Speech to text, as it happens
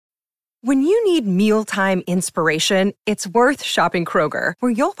When you need mealtime inspiration, it's worth shopping Kroger,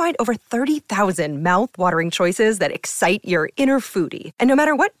 where you'll find over 30,000 mouth-watering choices that excite your inner foodie. And no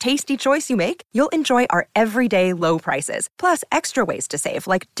matter what tasty choice you make, you'll enjoy our everyday low prices, plus extra ways to save,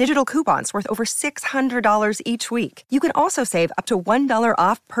 like digital coupons worth over $600 each week. You can also save up to $1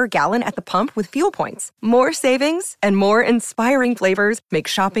 off per gallon at the pump with fuel points. More savings and more inspiring flavors make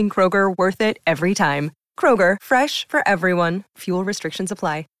shopping Kroger worth it every time. Kroger, fresh for everyone. Fuel restrictions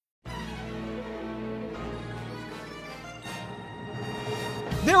apply.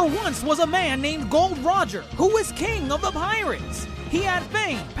 There once was a man named Gold Roger who was king of the pirates. He had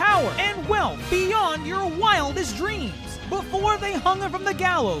fame, power, and wealth beyond your wildest dreams. Before they hung him from the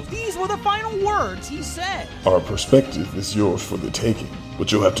gallows, these were the final words he said. Our perspective is yours for the taking,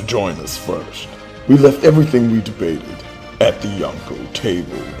 but you'll have to join us first. We left everything we debated at the Yonko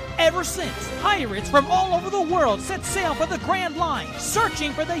table. Ever since, pirates from all over the world set sail for the Grand Line,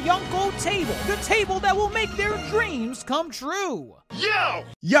 searching for the Yonko table, the table that will make their dreams come true.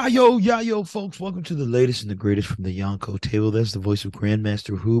 Yo, folks. Welcome to the latest and the greatest from the Yonko table. That's the voice of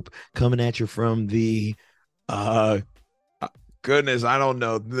Grandmaster Hoop coming at you from the, goodness, I don't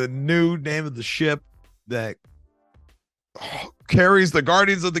know, the new name of the ship that carries the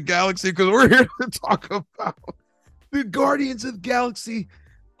Guardians of the Galaxy, because we're here to talk about the Guardians of the Galaxy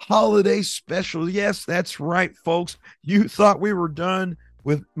holiday special. Yes, that's right, folks. You thought we were done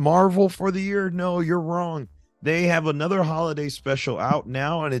with Marvel for the year? No, you're wrong. They have another holiday special out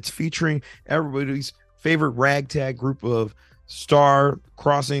now, and it's featuring everybody's favorite ragtag group of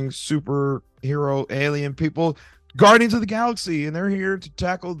star-crossing superhero alien people, Guardians of the Galaxy, and they're here to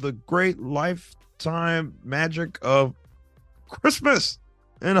tackle the great lifetime magic of Christmas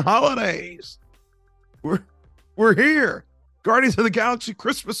and holidays. We're here. Guardians of the Galaxy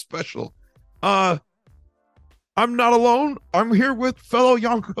Christmas special. I'm not alone. I'm here with fellow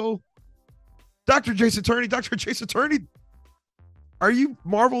Yonko, Dr. Jason Turney. Dr. Jason Turney, are you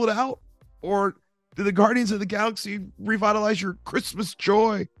Marveled out? Or did the Guardians of the Galaxy revitalize your Christmas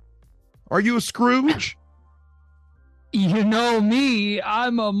joy? Are you a Scrooge? You know me,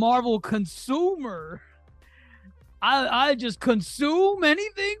 I'm a Marvel consumer. I just consume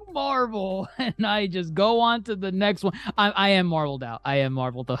anything Marvel, and I just go on to the next one. I am Marveled out. I am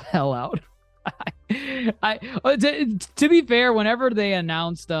Marveled the hell out. To be fair, whenever they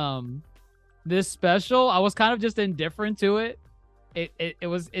announced this special, I was kind of just indifferent to it.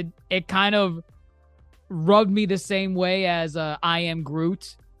 It kind of rubbed me the same way as I Am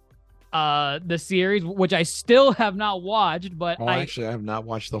Groot, the series, which I still have not watched. But I have not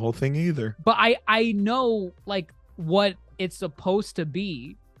watched the whole thing either. But I know like what it's supposed to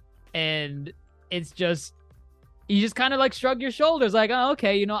be, and it's just, you just kind of like shrug your shoulders like, oh,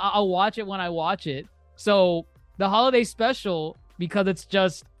 okay, you know, I'll watch it when I watch it. So the holiday special, because it's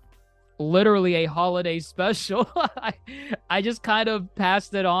just literally a holiday special, I just kind of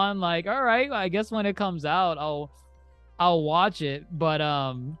passed it on like, all right, I guess when it comes out I'll watch it. But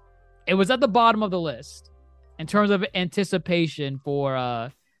it was at the bottom of the list in terms of anticipation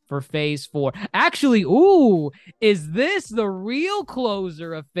for Phase 4. Actually, is this the real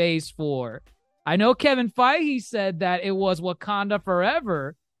closer of Phase 4? I know Kevin Feige said that it was Wakanda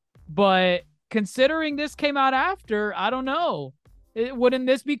Forever, but considering this came out after, I don't know. Wouldn't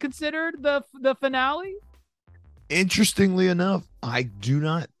this be considered the finale? Interestingly enough, I do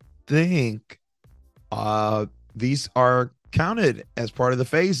not think these are counted as part of the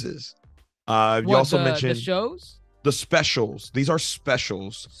phases. You also mentioned the shows? The specials. These are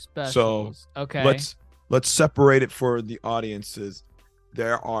specials. So okay, let's separate it for the audiences.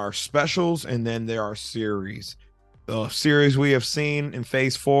 There are specials and then there are series. The series we have seen in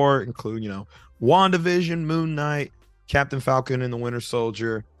Phase 4 include, WandaVision, Moon Knight, Captain Falcon and the Winter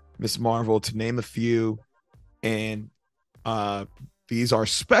Soldier, Miss Marvel, to name a few. And these are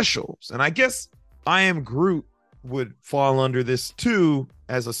specials. And I guess I Am Groot would fall under this too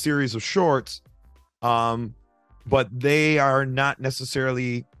as a series of shorts. But they are not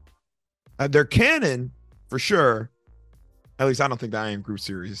necessarily they're canon for sure. At least I don't think the I Am Groot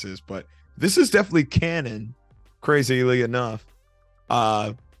series is, but this is definitely canon, crazily enough.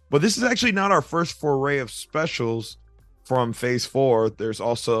 But this is actually not our first foray of specials from Phase 4. There's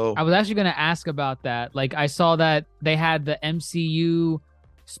also, I was actually going to ask about that. Like, I saw that they had the MCU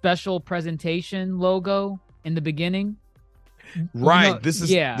special presentation logo in the beginning. Right. This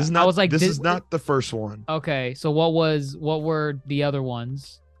is not, I was like, this is not the first one. Okay. So what were the other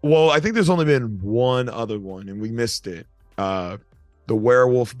ones? Well, I think there's only been one other one and we missed it. The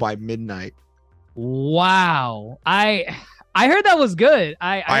Werewolf by Midnight. Wow. I heard that was good.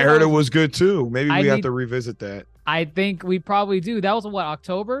 I heard it was good too. Maybe we have to revisit that. I think we probably do. That was what,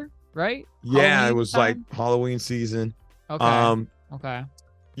 October? right? Yeah, it Halloween was time? like Halloween season. Okay. Okay.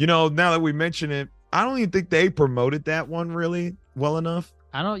 Now that we mention it, I don't even think they promoted that one really well enough.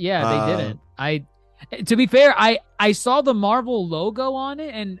 Yeah, they didn't. To be fair, I saw the Marvel logo on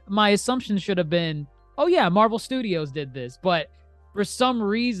it, and my assumption should have been, oh yeah, Marvel Studios did this. But for some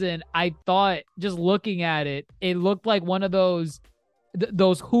reason, I thought, just looking at it, it looked like one of those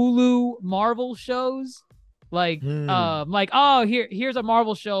Hulu Marvel shows, like oh, here's a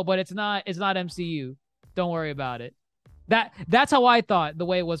Marvel show, but it's not MCU. Don't worry about it. That's how I thought the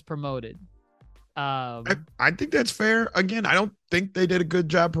way it was promoted. I think that's fair. Again, I don't think they did a good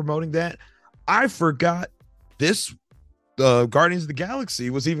job promoting that. I forgot this Guardians of the Galaxy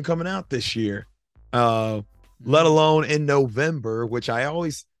was even coming out this year, let alone in November, which I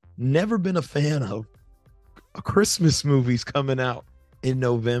always never been a fan of Christmas movies coming out in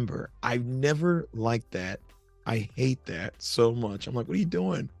November. I've never liked that. I hate that so much. I'm like, what are you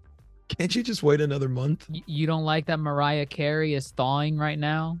doing? Can't you just wait another month? You don't like that Mariah Carey is thawing right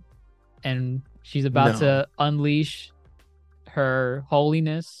now, and she's about to unleash her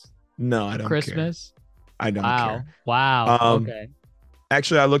holiness? No, I don't Christmas. care. I don't care. Wow. Okay.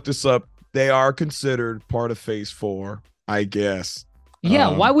 Actually, I looked this up. They are considered part of Phase 4, I guess. Yeah.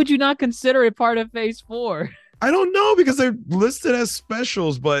 Why would you not consider it part of Phase 4? I don't know, because they're listed as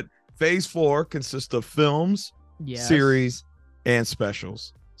specials, but Phase 4 consists of films, series, and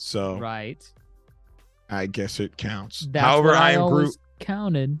specials. So right. I guess it counts. That's However, what I am always Groot.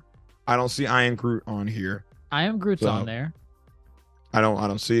 Counted. I don't see I Am Groot on here. I Am Groot's on there. I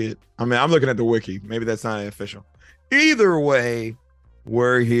don't see it. I mean, I'm looking at the wiki. Maybe that's not official. Either way,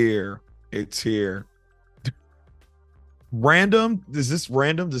 we're here. It's here. Random? Does this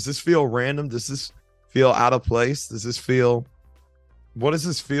random? Does this feel random? Does this feel out of place? Does this feel? What does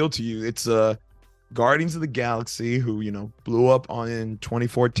this feel to you? It's Guardians of the Galaxy, who blew up in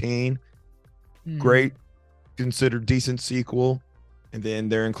 2014. Great, considered decent sequel, and then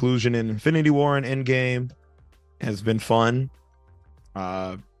their inclusion in Infinity War and Endgame has been fun.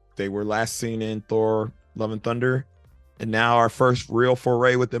 They were last seen in Thor: Love and Thunder, and now our first real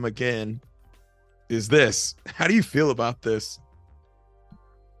foray with them again is this. How do you feel about this?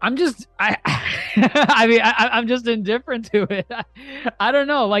 I'm just I'm just indifferent to it. I don't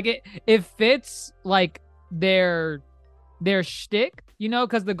know. Like it fits like their shtick,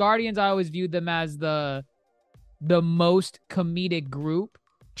 because the Guardians, I always viewed them as the most comedic group.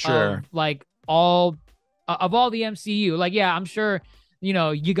 Sure. Of, like all the MCU. Like, yeah, I'm sure,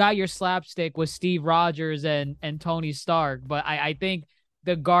 you got your slapstick with Steve Rogers and Tony Stark, but I think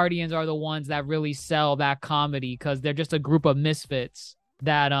the Guardians are the ones that really sell that comedy, because they're just a group of misfits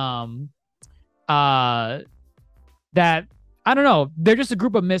that that I don't know, they're just a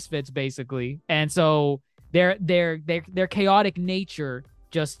group of misfits basically, and so their chaotic nature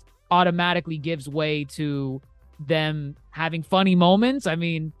just automatically gives way to them having funny moments. I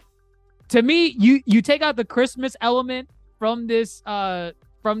mean, to me, you take out the Christmas element from this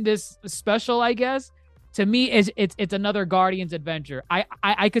special, I guess. To me, it's another Guardians adventure.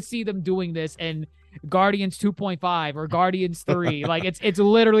 I could see them doing this in Guardians 2.5 or Guardians 3. Like it's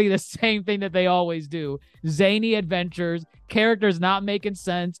literally the same thing that they always do. Zany adventures, characters not making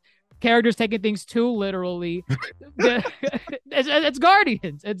sense, characters taking things too literally. It's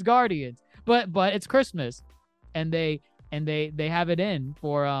Guardians. It's Guardians. But it's Christmas, and they have it in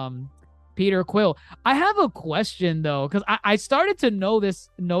for Peter Quill. I have a question though, because I started to notice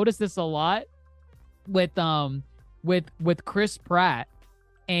this a lot with Chris Pratt,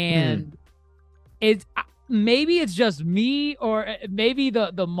 and maybe it's just me, or maybe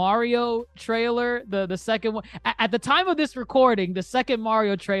the Mario trailer, the second one. At the time of this recording, the second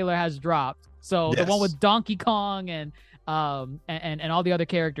Mario trailer has dropped. So the one with Donkey Kong and all the other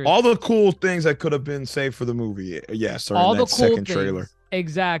characters, all the cool things that could have been saved for the movie. Yes, all the cool second things. Trailer.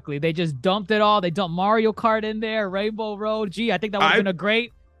 Exactly. They just dumped it all. They dumped Mario Kart in there, Rainbow Road. Gee, I think that would have been a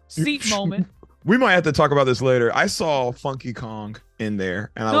great seat moment. We might have to talk about this later. I saw Funky Kong in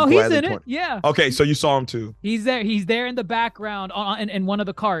there, and he's in it. Yeah. Okay, so you saw him too. He's there. He's there in the background in one of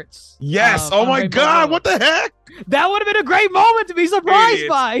the carts. Yes. Oh my God! What the heck? That would have been a great moment to be surprised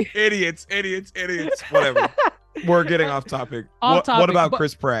by. Idiots. Whatever. We're getting off topic. What about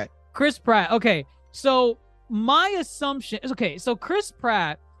Chris Pratt? Chris Pratt. Okay, so my assumption is So Chris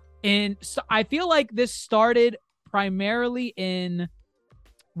Pratt, I feel like this started primarily in.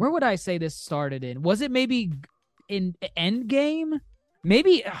 Where would I say this started in? Was it maybe in Endgame?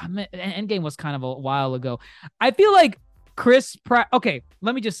 Maybe Endgame was kind of a while ago. I feel like Chris Pratt. Okay,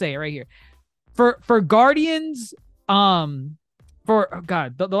 let me just say it right here. For Guardians, the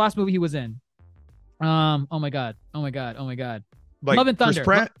last movie he was in. Oh my god. Like Love and Thunder. Chris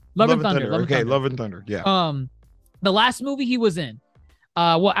Pratt? Love and Thunder. Love and Okay, Thunder. Love and Thunder. Yeah. The last movie he was in.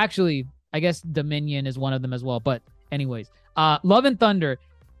 Well, actually, I guess Dominion is one of them as well. But anyways, Love and Thunder.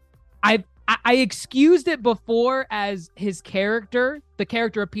 I excused it before as his character, the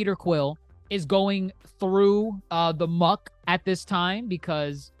character of Peter Quill, is going through the muck at this time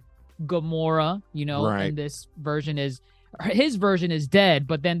because Gamora, in this version his version is dead,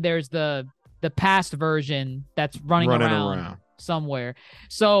 but then there's the past version that's running around somewhere.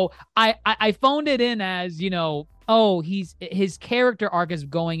 So I phoned it in as, his character arc is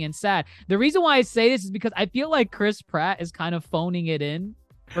going in sad. The reason why I say this is because I feel like Chris Pratt is kind of phoning it in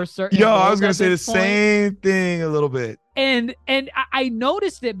for certain. Yo, I was gonna say the same thing a little bit. And I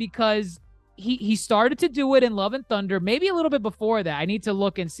noticed it because he started to do it in Love and Thunder, maybe a little bit before that. I need to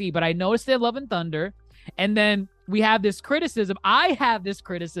look and see, but I noticed it in Love and Thunder. And then we have this criticism. I have this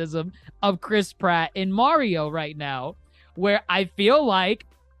criticism of Chris Pratt in Mario right now, where I feel like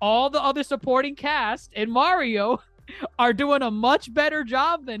all the other supporting cast in Mario are doing a much better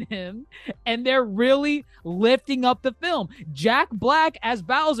job than him, and they're really lifting up the film. Jack Black as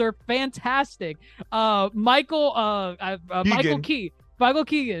Bowser, fantastic. Michael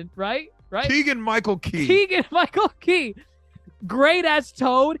Keegan, right? Keegan-Michael Key. Great as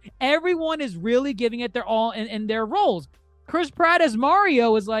Toad. Everyone is really giving it their all in their roles. Chris Pratt as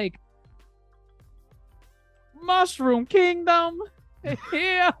Mario is like, Mushroom Kingdom.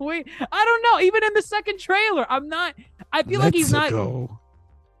 Yeah, I don't know. Even in the second trailer, I feel like he's not. Go.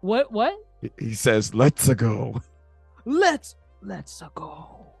 What? He says, "Let's go." Let's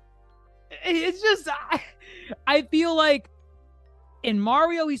go. It's just, I feel like in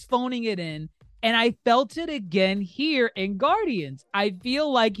Mario, he's phoning it in. And I felt it again here in Guardians. I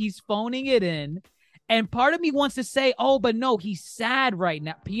feel like he's phoning it in. And part of me wants to say, oh, but no, he's sad right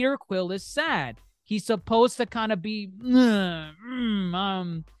now. Peter Quill is sad. He's supposed to kind of be,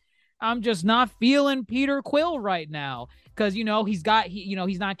 I'm just not feeling Peter Quill right now. Because, he's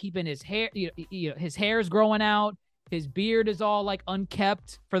not keeping his hair, his hair's growing out. His beard is all like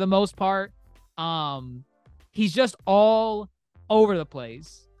unkept for the most part. He's just all over the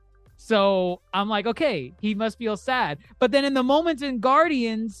place. So I'm like, okay, he must feel sad. But then in the moments in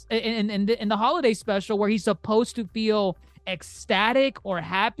Guardians, in the holiday special where he's supposed to feel ecstatic or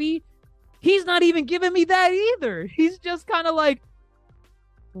happy, he's not even giving me that either. He's just kind of like,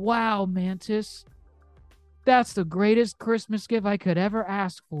 wow, Mantis, that's the greatest Christmas gift I could ever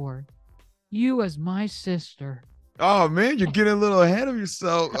ask for. You as my sister. Oh, man, you're getting a little ahead of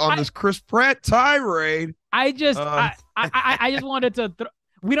yourself on this Chris Pratt tirade. I just wanted to...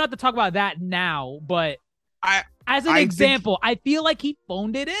 We don't have to talk about that now, but as an example, I feel like he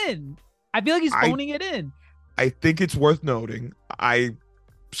phoned it in. I feel like he's phoning it in. I think it's worth noting. I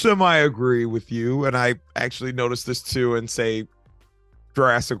semi-agree with you, and I actually noticed this too in, say,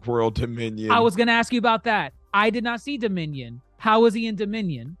 Jurassic World Dominion. I was going to ask you about that. I did not see Dominion. How was he in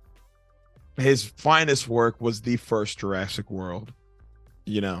Dominion? His finest work was the first Jurassic World,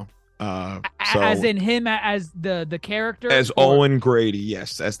 as in him as the character, as Owen Grady,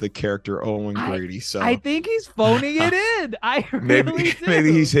 yes, as the character Owen Grady. So I think he's phoning it in. I really do.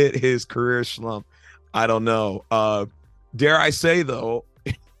 Maybe he's hit his career slump. I don't know. Dare I say though,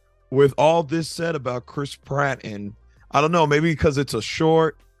 with all this said about Chris Pratt, and I don't know, maybe because it's a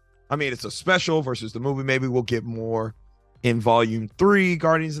short, it's a special versus the movie. Maybe we'll get more in Volume 3,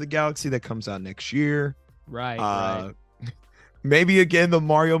 Guardians of the Galaxy, that comes out next year. Right. Maybe again the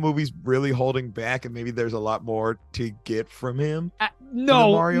Mario movie's really holding back, and maybe there's a lot more to get from him.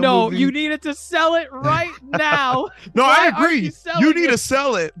 No, you needed to sell it right now. No, I agree. You need to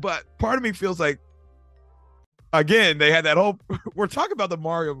sell it, but part of me feels like, again, they had that whole. We're talking about the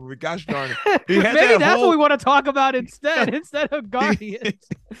Mario movie. Gosh darn it! Maybe that's what we want to talk about instead of Guardians.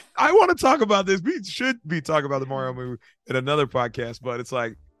 I want to talk about this. We should be talking about the Mario movie in another podcast, but it's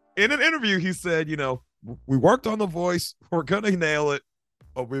like in an interview he said, we worked on the voice. We're going to nail it.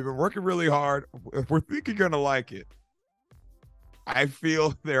 We've been working really hard. We think you're going to like it. I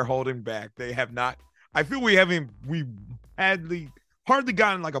feel they're holding back. They have not. I feel we hardly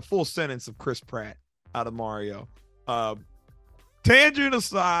gotten like a full sentence of Chris Pratt out of Mario. Tangent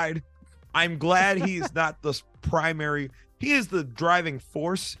aside, I'm glad he's not the primary. He is the driving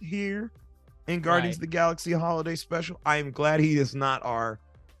force here in Guardians of the Galaxy Holiday Special. I am glad he is not our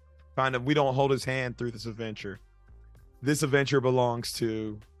we don't hold his hand through this adventure. This adventure belongs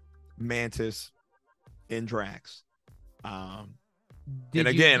to Mantis and Drax. Did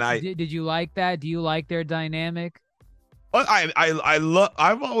you like that? Do you like their dynamic?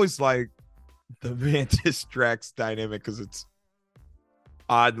 I've always liked the Mantis Drax dynamic because it's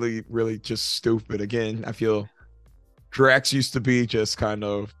oddly really just stupid. Again, I feel Drax used to be just kind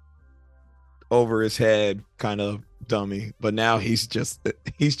of over his head kind of dummy, but now he's just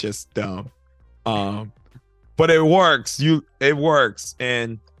dumb. But it works. It works.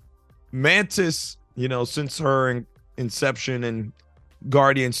 And Mantis, since her inception and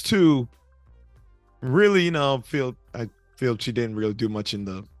Guardians 2, really, I feel she didn't really do much in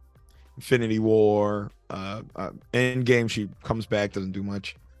the Infinity War. Endgame, she comes back, doesn't do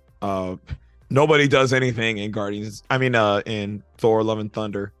much. Nobody does anything in Guardians. In Thor: Love and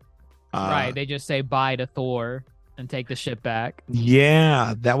Thunder. Right, they just say bye to Thor and take the ship back.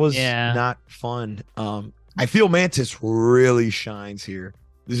 Yeah, that was not fun. I feel Mantis really shines here.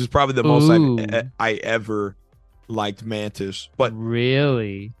 This is probably the most I ever liked Mantis. But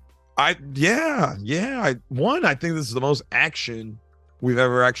really, I think this is the most action we've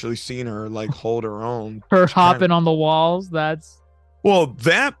ever actually seen her hold her own. Her hopping on the walls. That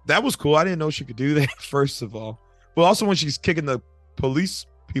was cool. I didn't know she could do that. First of all, but also when she's kicking the police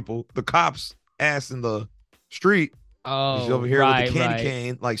people, the cops' ass in the street. Oh, she's over here with the candy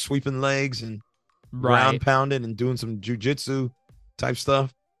cane, sweeping legs and ground pounding and doing some jujitsu type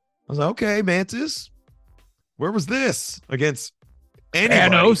stuff. I was like, okay, Mantis, where was this against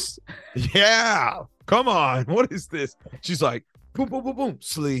anybody? Thanos. Yeah, come on. What is this? She's like, boom, boom, boom, boom,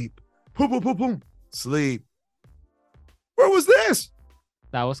 sleep. Boom, boom, boom, boom, sleep. Where was this?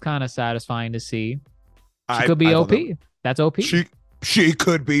 That was kind of satisfying to see. She could be OP. That's OP. She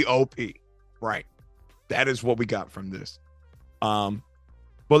could be OP. Right. That is what we got from this. But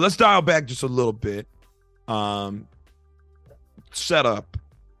let's dial back just a little bit. Setup.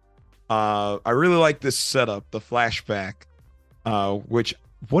 I really like this setup, the flashback.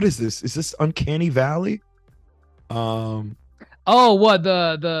 What is this? Is this Uncanny Valley? Oh, what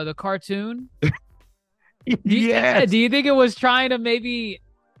the cartoon? Yeah. Do you think it was trying to maybe?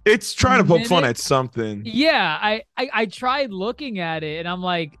 It's trying to poke fun at something. Yeah, I tried looking at it and I'm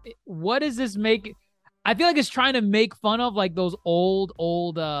like, what does this make? I feel like it's trying to make fun of those old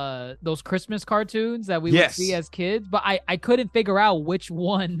those Christmas cartoons that we would see as kids, but I couldn't figure out which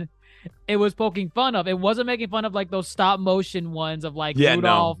one it was poking fun of. It wasn't making fun of those stop motion ones of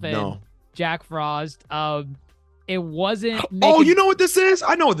Rudolph and Jack Frost. It wasn't. Oh, you know what this is?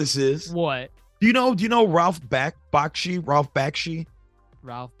 I know what this is. What? Do you know Ralph Bakshi? Ralph Bakshi?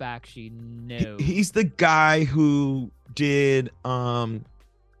 Ralph Bakshi, no. He's the guy who did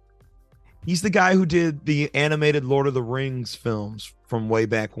the animated Lord of the Rings films from way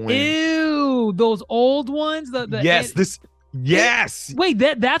back when. Ew, those old ones? Yes. Wait,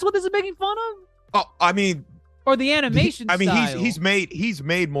 that's what this is making fun of? Oh, or the animation style. he's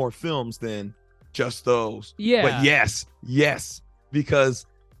made more films than just those. Yeah. But yes, because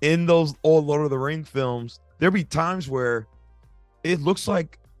in those old Lord of the Rings films, there'll be times where it looks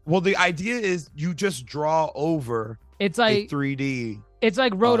like, the idea is you just draw over it's a 3D. It's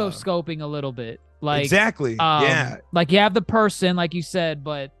like rotoscoping a little bit. Exactly. Yeah. You have the person, like you said,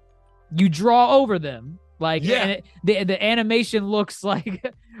 but you draw over them. And the animation looks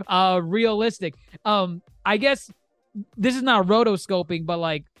realistic. I guess this is not rotoscoping, but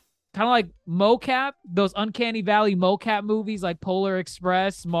kind of like mocap, those Uncanny Valley mocap movies like Polar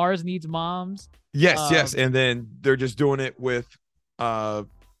Express, Mars Needs Moms. Yes. And then they're just doing it with the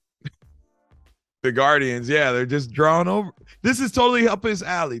Guardians. Yeah, they're just drawing over. This is totally up his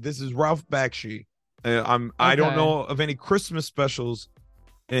alley. This is Ralph Bakshi. I don't know of any Christmas specials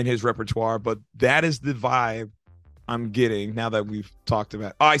in his repertoire, but that is the vibe I'm getting now that we've talked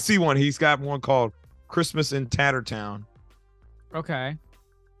about. Oh, I see one. He's got one called Christmas in Tattertown. Okay.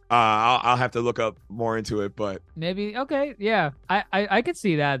 I'll have to look up more into it, but maybe. Okay. Yeah. I could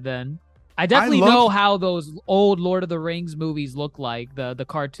see that then. I definitely know how those old Lord of the Rings movies look like, the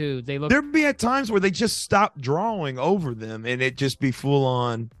cartoons. They look. There'd be at times where they just stop drawing over them and it just be full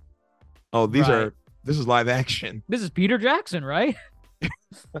on. Oh, this is live action. This is Peter Jackson, right?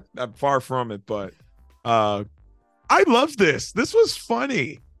 I'm far from it, but I loved this. This was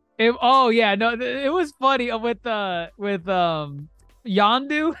funny. It was funny with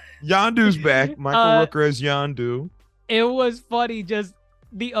Yondu. Yondu's back. Michael Rooker as Yondu. It was funny, just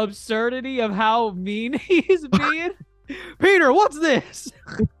the absurdity of how mean he's being. Peter, what's this?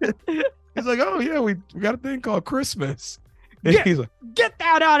 He's like, oh yeah, we got a thing called Christmas. And he's like, get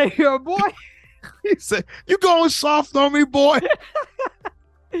that out of here, boy. He said, you going soft on me, boy.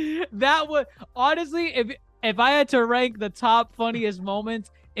 That was honestly, if I had to rank the top funniest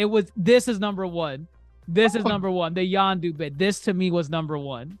moments, this is number one. This is number one. The Yondu bit. This to me was number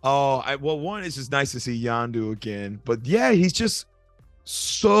one. Oh, one, it's just nice to see Yondu again. But yeah, he's just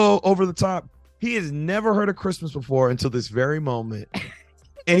so over the top. He has never heard of Christmas before until this very moment.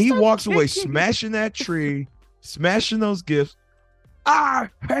 And he walks away smashing that tree, smashing those gifts. I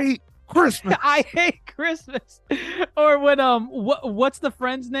hate Christmas. I hate Christmas. Or when what's the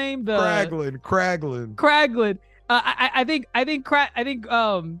friend's name? The Kraglin. Kraglin. I think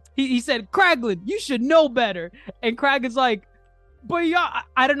he said, Kraglin, you should know better. And Kraglin's like, but y'all,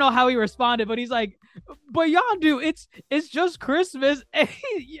 I don't know how he responded, but he's like, but Yondu, it's just Christmas. And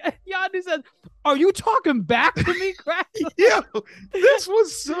Yondu says, are you talking back to me, Kraglin? Yeah, this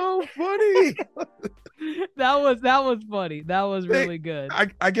was so funny. That was funny. That was really good.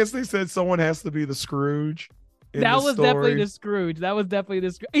 I guess they said someone has to be the Scrooge. That was definitely the Scrooge. That was definitely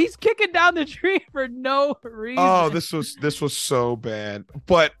the Scrooge. He's kicking down the tree for no reason. Oh, this was so bad.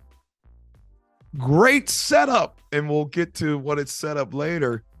 But great setup, and we'll get to what it's set up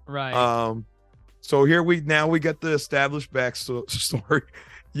later. Right. So here we get the established backstory.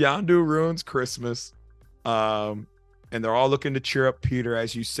 Yondu ruins Christmas. And they're all looking to cheer up Peter,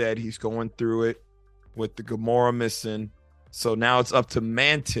 as you said. He's going through it with the Gamora missing. So now it's up to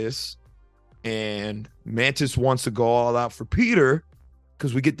Mantis. And Mantis wants to go all out for Peter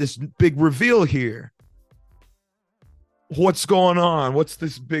because we get this big reveal here. What's going on? What's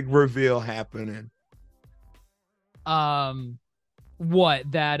this big reveal happening?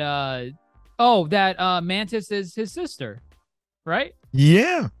 What? That Mantis is his sister, right?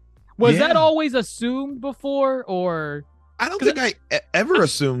 Yeah. Was that always assumed before, or? I don't think I ever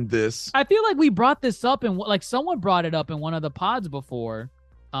assumed this. I feel like we brought this up and like someone brought it up in one of the pods before.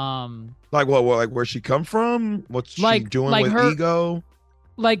 Like what? Like where she come from? What's she doing with her, Ego?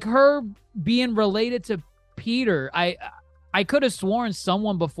 Like her being related to Peter. I could have sworn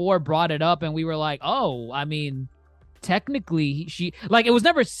someone before brought it up, and we were like, oh, I mean, technically she like it was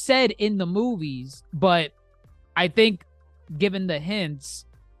never said in the movies, but I think given the hints,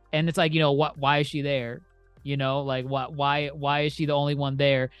 and it's like, you know, why is she there? You know, like why is she the only one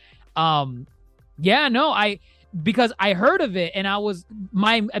there? Because I heard of it, and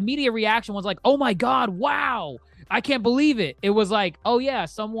my immediate reaction was like, oh my God, wow, I can't believe it. It was like, oh yeah,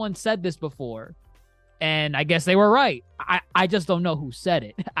 someone said this before. And I guess they were right. I just don't know who said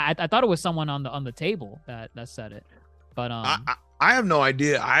it. I thought it was someone on the table that said it. But I have no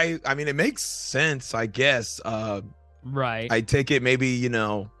idea. I mean, it makes sense, I guess. Right. I take it maybe, you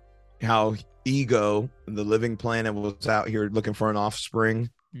know, how Ego, the living planet, was out here looking for an offspring.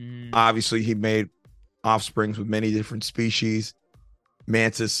 Obviously, he made offsprings with many different species.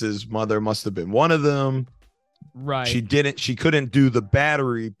 Mantis's mother must have been one of them. Right. She couldn't do the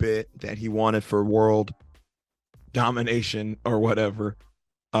battery bit that he wanted for world domination or whatever.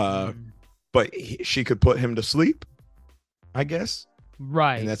 But she could put him to sleep, I guess.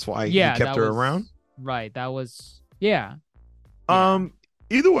 Right. And that's why he kept her around. Right. That was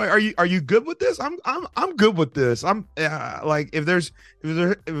Either way, are you good with this? I'm good with this. I'm like if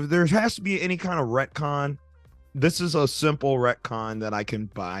there has to be any kind of retcon, this is a simple retcon that I can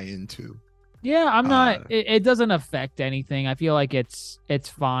buy into. Yeah, I'm not. It doesn't affect anything. I feel like it's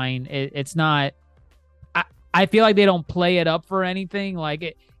fine. It's not. I feel like they don't play it up for anything.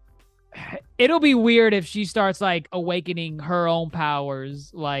 Like it'll be weird if she starts like awakening her own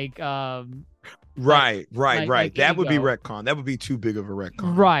powers. Like Right. That would be Ego. retcon. That would be too big of a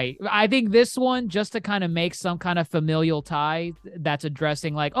retcon. Right. I think this one, just to kind of make some kind of familial tie that's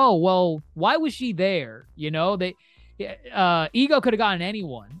addressing like, oh, well, why was she there? You know, Ego could have gotten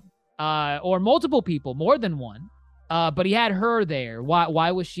anyone. Or multiple people, more than one. But he had her there.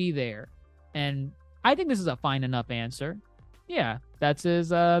 Why was she there? And I think this is a fine enough answer. Yeah, that's his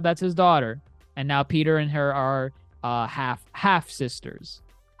daughter. And now Peter and her are half sisters.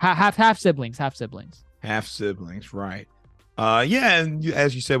 Half siblings, right. Yeah, and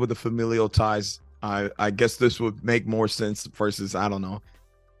as you said, with the familial ties, I guess this would make more sense versus, I don't know,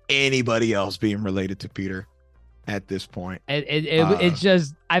 anybody else being related to Peter at this point. It's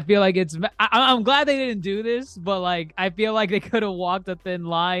just, I feel like I'm glad they didn't do this, but like I feel like they could have walked a thin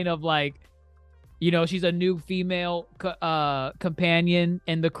line of like, you know, she's a new female companion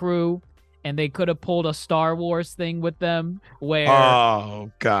in the crew, and they could have pulled a Star Wars thing with them where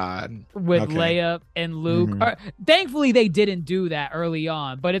with Leia and Luke. Thankfully they didn't do that early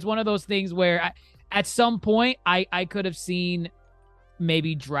on, but it's one of those things where at some point I could have seen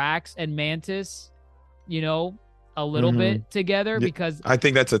maybe Drax and Mantis, you know, a little bit together, because I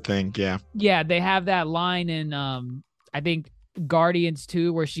think that's a thing. Yeah, they have that line in I think Guardians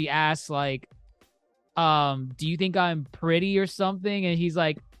 2 where she asks like, do you think I'm pretty or something? And he's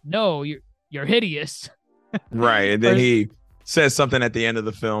like, no, you're hideous. Right. And then he says something at the end of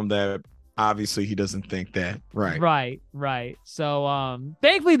the film that obviously he doesn't think that. Right. So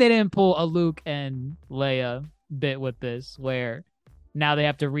thankfully they didn't pull a Luke and Leia bit with this, where now they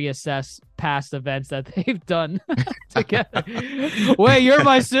have to reassess past events that they've done together. Wait, you're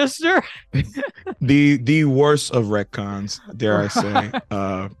my sister? The worst of retcons, dare I say.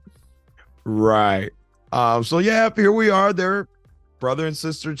 Right. So yeah, here we are. They're brother and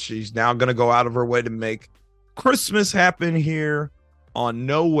sister. She's now gonna go out of her way to make Christmas happen here on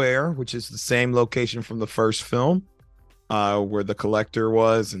Nowhere, which is the same location from the first film, where the Collector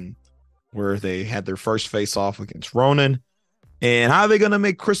was and where they had their first face off against Ronan. And how are they gonna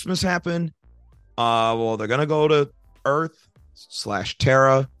make Christmas happen? Well, they're gonna go to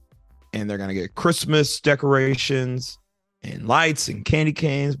Earth/Terra, and they're gonna get Christmas decorations and lights and candy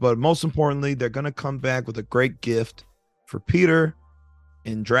canes. But most importantly, they're gonna come back with a great gift for Peter.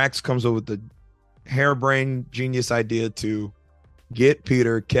 And Drax comes up with the harebrained genius idea to get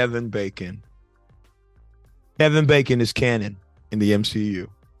Peter Kevin Bacon. Kevin Bacon is canon in the MCU.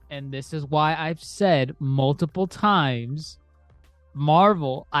 And this is why I've said multiple times,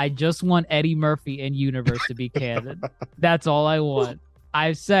 Marvel, I just want Eddie Murphy in universe to be canon. That's all I want.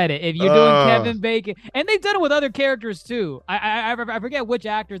 I've said it. If you're doing Kevin Bacon, and they've done it with other characters too. I forget which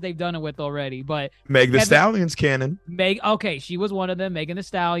actors they've done it with already, but Meg the Stallion's canon. Okay, she was one of them. Megan the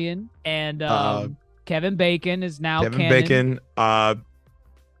Stallion, and Kevin Bacon is now Kevin canon. Bacon.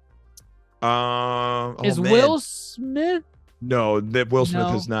 Is Will Smith? No, Will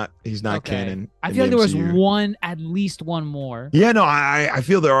Smith is not. He's not canon. I feel like there was at least one more. Yeah, no, I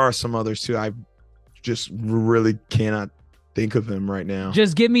feel there are some others too. I just really cannot think of them right now.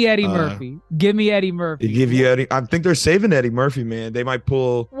 Just give me Eddie Murphy. Give me Eddie Murphy. Give you Eddie. I think they're saving Eddie Murphy, man. They might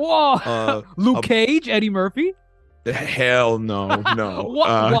pull. Whoa, Luke Cage, Eddie Murphy. Hell no.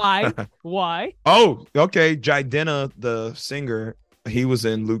 Why? Why? Oh, okay. Jidenna, the singer, he was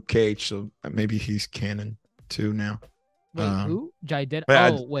in Luke Cage, so maybe he's canon too now. Wait, who?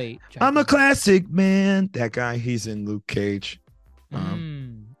 Jidenna? Wait. Jidenna. I'm a classic man. That guy, he's in Luke Cage.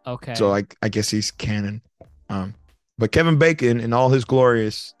 Okay. So I guess he's canon. But Kevin Bacon in all his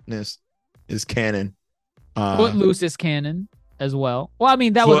gloriousness is canon. Footloose is canon as well. Well, I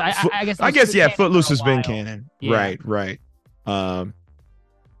mean that was I guess yeah. Footloose has been canon. Yeah. Right.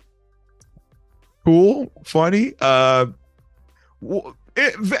 Cool, funny.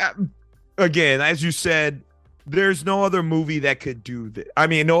 Again, as you said, there's no other movie that could do this. I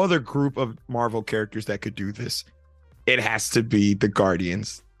mean, no other group of Marvel characters that could do this. It has to be the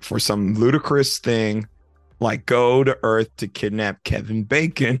Guardians for some ludicrous thing, like go to Earth to kidnap Kevin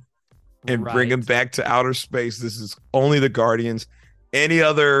Bacon and bring him back to outer space. This is only the Guardians. Any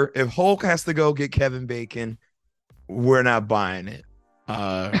other, if Hulk has to go get Kevin Bacon, we're not buying it.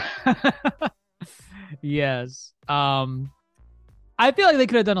 Yes. I feel like they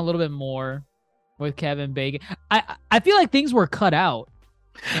could have done a little bit more with Kevin Bacon. I feel like things were cut out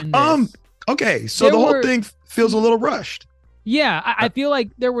in this. Okay, so the whole thing feels a little rushed. Yeah, I feel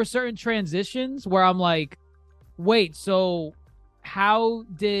like there were certain transitions where I'm like, wait, so how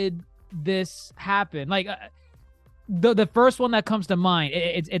did this happen? Like the first one that comes to mind,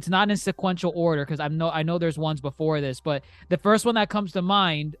 it's not in sequential order because I know there's ones before this, but the first one that comes to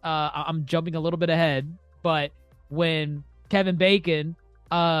mind, I'm jumping a little bit ahead, but when Kevin Bacon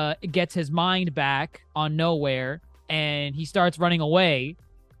gets his mind back on Nowhere and he starts running away,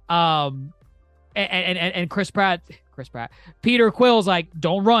 and Chris Pratt, Peter Quill's like,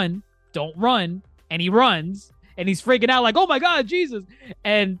 don't run, and he runs. And he's freaking out like, oh my God, Jesus.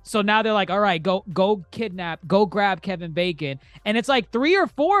 And so now they're like, all right, go grab Kevin Bacon. And it's like 3 or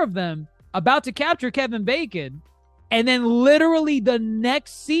 4 of them about to capture Kevin Bacon. And then literally the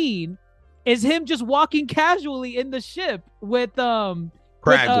next scene is him just walking casually in the ship with Kraglin.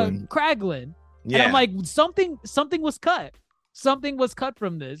 Yeah. And I'm like, something was cut. Something was cut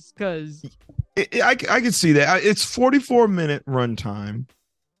from this because I can see that. It's 44-minute runtime.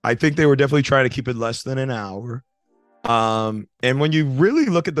 I think they were definitely trying to keep it less than an hour. And when you really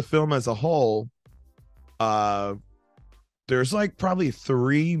look at the film as a whole, there's like probably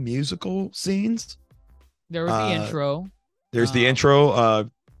 3 musical scenes. There was the intro. There's the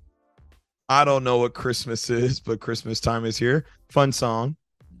intro. I don't know what Christmas is, but Christmas time is here. Fun song.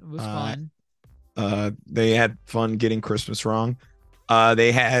 It was fun. They had fun getting Christmas wrong.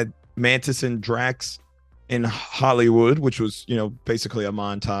 They had Mantis and Drax in Hollywood, which was, basically a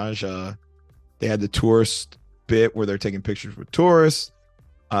montage. They had the tourist bit where they're taking pictures with tourists.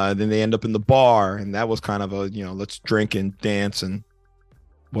 Then they end up in the bar, and that was kind of a, let's drink and dance and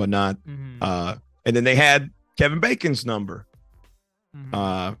whatnot. Mm-hmm. And then they had Kevin Bacon's number.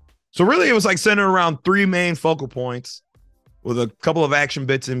 Mm-hmm. So really it was like centered around 3 main focal points with a couple of action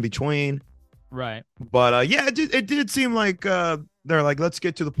bits in between. Right. But it did seem like they're like, let's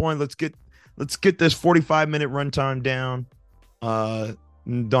get to the point. Let's get this 45-minute runtime down. Don't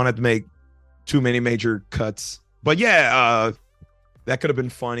have to make too many major cuts. But yeah, that could have been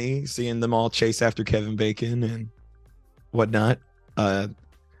funny seeing them all chase after Kevin Bacon and whatnot. I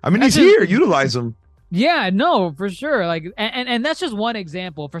mean, he's here. Utilize him. Yeah, no, for sure. Like, and that's just one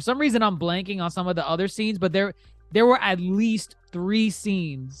example. For some reason, I'm blanking on some of the other scenes, but there were at least 3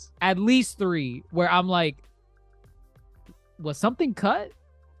 scenes, where I'm like, was something cut?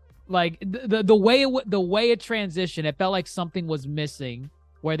 Like the way it transitioned, it felt like something was missing.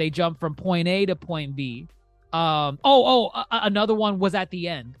 Where they jumped from point A to point B. Another one was at the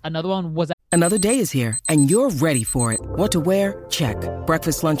end. Another day is here, and you're ready for it. What to wear? Check.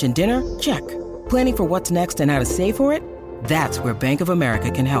 Breakfast, lunch, and dinner? Check. Planning for what's next and how to save for it? That's where Bank of America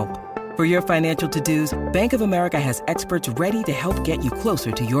can help. For your financial to-dos, Bank of America has experts ready to help get you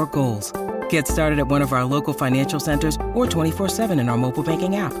closer to your goals. Get started at one of our local financial centers or 24/7 in our mobile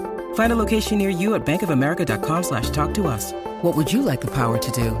banking app. Find a location near you at bankofamerica.com/talktous. What would you like the power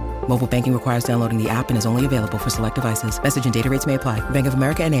to do? Mobile banking requires downloading the app and is only available for select devices. Message and data rates may apply. Bank of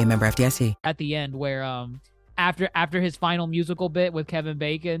America NA, member FDIC. At the end, where after his final musical bit with Kevin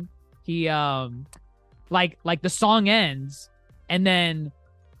Bacon, he like the song ends, and then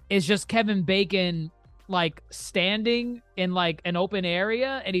it's just Kevin Bacon like standing in like an open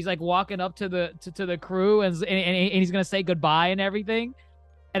area, and he's like walking up to the crew, and he's gonna say goodbye and everything.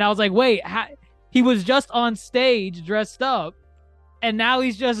 And I was like, wait, he was just on stage dressed up, and now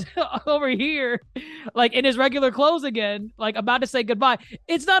he's just over here, like in his regular clothes again, like about to say goodbye.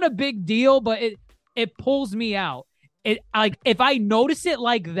 It's not a big deal, but it pulls me out. It like if I notice it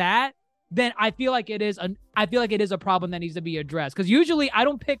like that, then I feel like it is a problem that needs to be addressed. Because usually I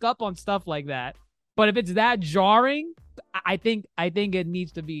don't pick up on stuff like that, but if it's that jarring, I think it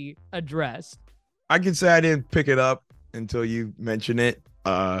needs to be addressed. I can say I didn't pick it up until you mention it.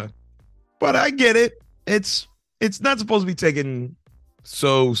 But I get it. It's not supposed to be taken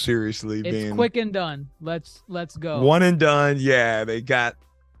so seriously. It's quick and done. Let's go. One and done. Yeah, they got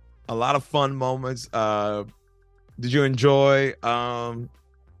a lot of fun moments. Did you enjoy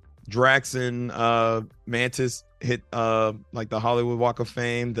Drax and Mantis hit like the Hollywood Walk of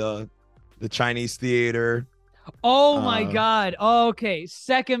Fame, the Chinese theater? Oh my God. Okay.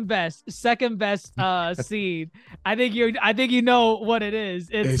 Second best scene. I think you know what it is.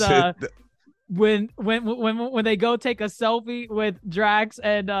 It's when they go take a selfie with Drax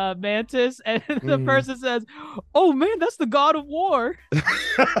and Mantis, and the person says, "Oh man, that's the God of War."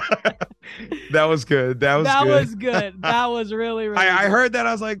 That was good. That was good. That was really good. I heard that.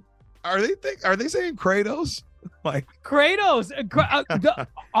 I was like, are they saying Kratos? Like Kratos.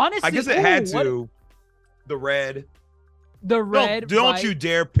 Honestly, I guess it had to. The red. Don't right? you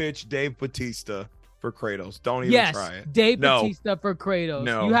dare pitch Dave Bautista for Kratos. Don't even try it. Dave Bautista for Kratos.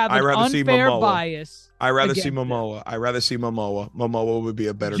 No, you have an unfair bias. I'd rather see Momoa. Momoa would be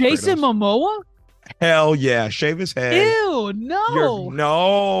a better Jason Kratos. Momoa? Hell yeah. Shave his head. Ew, no.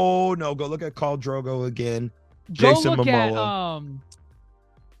 No. Go look at Khal Drogo again. Go Jason look Momoa.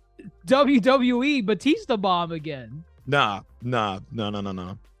 At WWE Batista bomb again. Nah. I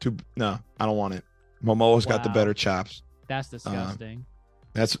don't want it. Momoa's got the better chops. That's disgusting.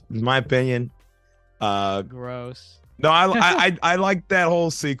 That's my opinion. Gross. No, I like that whole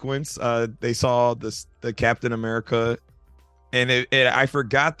sequence. They saw the Captain America, and I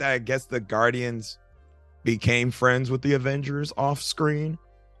forgot that I guess the Guardians became friends with the Avengers off screen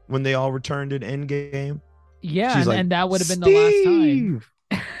when they all returned in Endgame. Yeah, and that would have been the last time.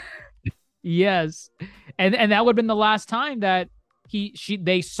 Yes, and that would have been the last time that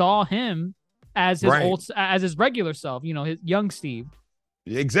they saw him as his as his regular self, his young Steve.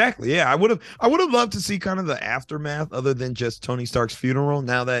 Exactly. Yeah, I would have loved to see kind of the aftermath other than just Tony Stark's funeral.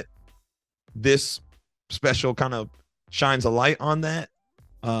 Now that this special kind of shines a light on that,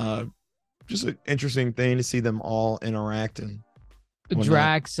 just an interesting thing to see them all interact and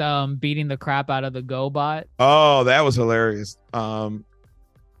Drax beating the crap out of the GoBot. Oh, that was hilarious. Because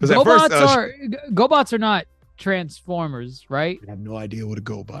GoBots are not Transformers, right? I have no idea what a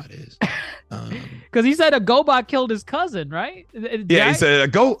GoBot is. Because he said a GoBot killed his cousin, right? Yeah, he said a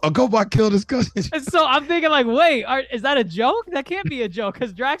GoBot killed his cousin. And so I'm thinking, like, wait, is that a joke? That can't be a joke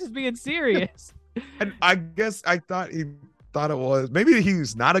because Drax is being serious. And I guess I thought it was. Maybe he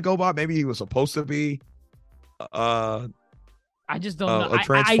was not a GoBot. Maybe he was supposed to be. I just don't know. A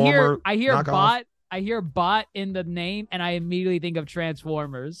Transformer. I hear knockoff. bot. I hear bot in the name, and I immediately think of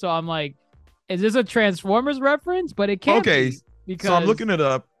Transformers. So I'm like, is this a Transformers reference? But it can't be. Because... So I'm looking it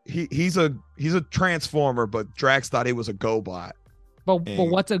up. He's a Transformer, but Drax thought he was a GoBot. But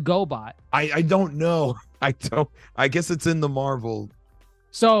what's a GoBot? I don't know. I guess it's in the Marvel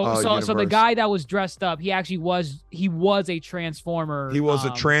So the universe. guy that was dressed up, he was a Transformer. He was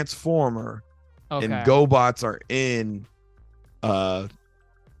a Transformer, Okay. and GoBots are in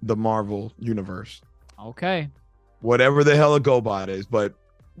the Marvel universe. Okay. Whatever the hell a GoBot is, but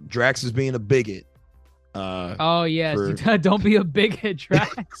Drax is being a bigot. Oh yes, for- don't be a bigot,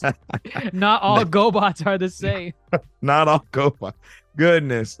 Drax. Not all GoBots are the same. Not all GoBots.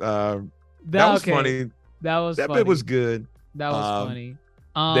 Goodness, that was okay. funny. That funny. bit was good. That was funny.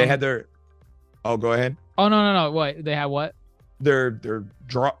 They had their. Oh, go ahead. Oh no! What they had? What? Their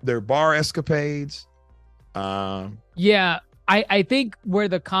bar escapades. Yeah, I think where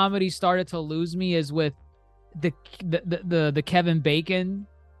the comedy started to lose me is with the Kevin Bacon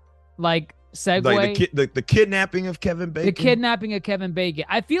like segue. Like the kidnapping of Kevin Bacon. The kidnapping of Kevin Bacon.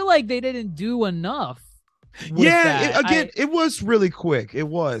 I feel like they didn't do enough. Yeah, it was really quick. It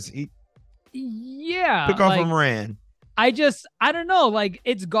was. He took off and ran. I don't know. Like,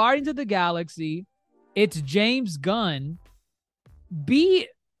 it's Guardians of the Galaxy. It's James Gunn. Be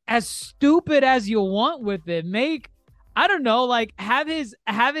as stupid as you want with it. I don't know, like have his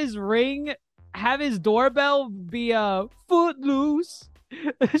ring, have his doorbell be Footloose.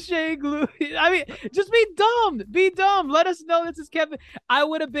 Shake loose. I mean, just be dumb. Be dumb. Let us know this is Kevin. I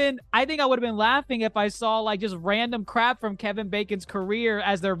think I would have been laughing if I saw like just random crap from Kevin Bacon's career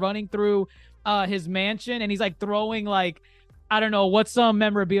as they're running through his mansion and he's like throwing like, I don't know, what's some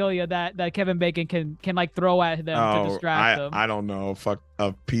memorabilia that Kevin Bacon can like throw at them to distract them. I don't know. Fuck,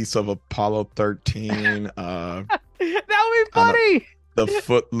 a piece of Apollo 13. That would be funny. The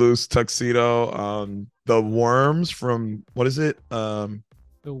Footloose tuxedo. The worms from, what is it? The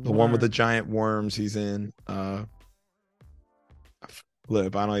one with the giant worms he's in.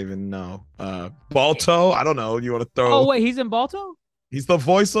 Flip, I don't even know. Balto, I don't know. You want to throw? Oh wait, he's in Balto? He's the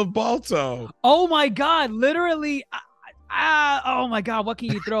voice of Balto. Oh my God, literally. Oh my God, what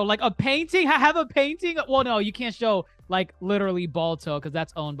can you throw? Like a painting? Have a painting? Well, no, you can't show like literally Balto because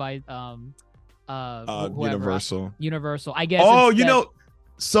that's owned by Universal. Universal, I guess. Oh, you know,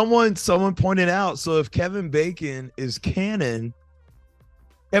 someone pointed out. So if Kevin Bacon is canon,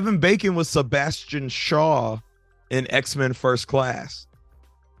 Kevin Bacon was Sebastian Shaw in X-Men First Class.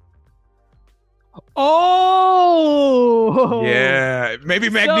 Oh yeah, maybe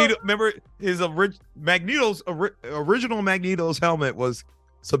Magneto. Remember his original Magneto's helmet was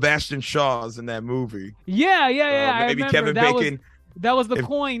Sebastian Shaw's in that movie. Yeah. Maybe I Kevin Bacon. That was the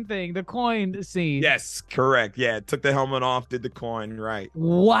coin thing, the coin scene. Yes, correct. Yeah, took the helmet off, did the coin right.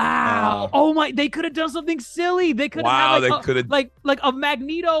 Wow. Oh my! They could have done something silly. They could have like a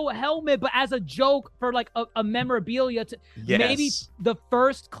Magneto helmet, but as a joke for like a memorabilia. Maybe the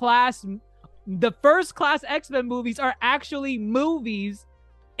first class X-Men movies are actually movies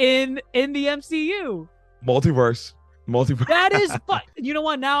in the MCU. Multiverse. That is fun. You know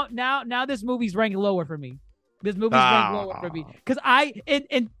what? Now this movie's ranked lower for me. This movie's ranked lower for me because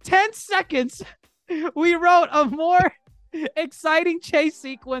in 10 seconds we wrote a more exciting chase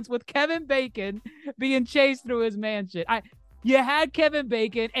sequence with Kevin Bacon being chased through his mansion. You had Kevin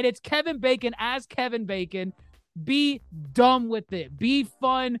Bacon, and it's Kevin Bacon as Kevin Bacon. Be dumb with it. Be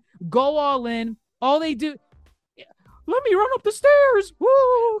fun. Go all in. All they do, let me run up the stairs.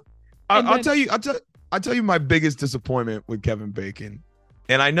 Woo! I'll tell you my biggest disappointment with Kevin Bacon.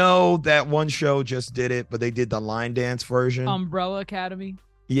 And I know that one show just did it, but they did the line dance version. Umbrella Academy.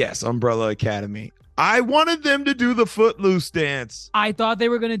 Yes, Umbrella Academy. I wanted them to do the Footloose dance. I thought they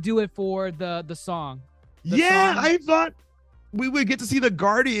were gonna do it for the song. I thought we would get to see the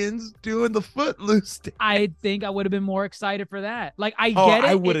Guardians doing the Footloose dance. I think I would have been more excited for that. Like I get it.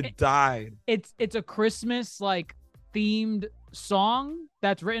 I would have died. It's a Christmas like themed song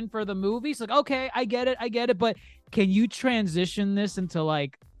that's written for the movie. So like, okay, I get it. But can you transition this into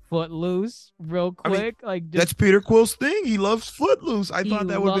like Footloose real quick? That's Peter Quill's thing. He loves Footloose. I thought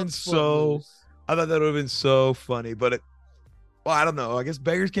that would have been so funny. But I don't know. I guess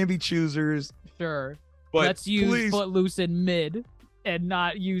beggars can't be choosers. Sure. But let's use Footloose in mid and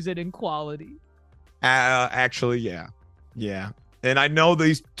not use it in quality. Actually, yeah. And I know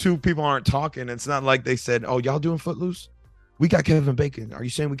these two people aren't talking. It's not like they said, "Oh, y'all doing Footloose? We got Kevin Bacon. Are you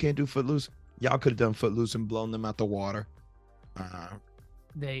saying we can't do Footloose?" Y'all could have done Footloose and blown them out the water.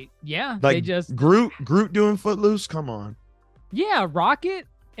 They just Groot doing Footloose. Come on. Yeah, Rocket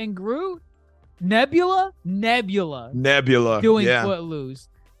and Groot, Nebula doing Footloose.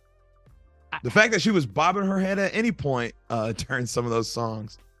 The fact that she was bobbing her head at any point during some of those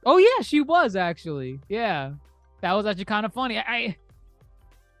songs. Oh yeah, she was actually. Yeah, that was actually kind of funny.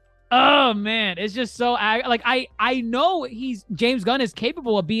 Oh man, it's just so like I know James Gunn is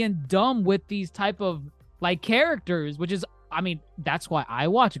capable of being dumb with these type of like characters, which is I mean, that's why I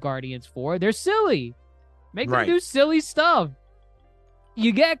watch Guardians 4. They're silly. Make them Right. do silly stuff.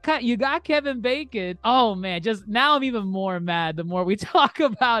 You got Kevin Bacon. Oh man, just now I'm even more mad the more we talk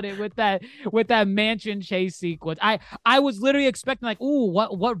about it with that mansion chase sequence. I was literally expecting like, ooh,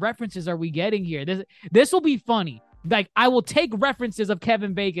 what references are we getting here? This will be funny. Like, I will take references of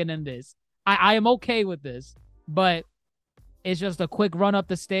Kevin Bacon in this. I am okay with this, but it's just a quick run up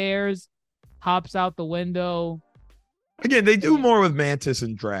the stairs, hops out the window. Again, they do more with Mantis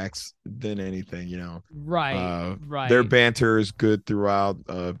and Drax than anything, you know. Right, right. Their banter is good throughout.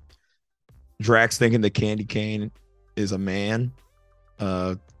 Drax thinking the candy cane is a man.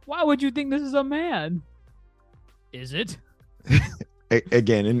 Why would you think this is a man? Is it?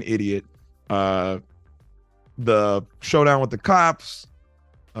 Again, an idiot. The showdown with the cops.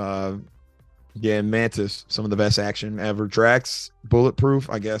 Again, Mantis, some of the best action ever. Drax, bulletproof.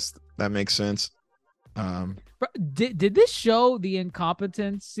 I guess that makes sense. Did this show the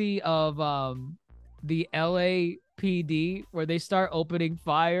incompetency of the LAPD where they start opening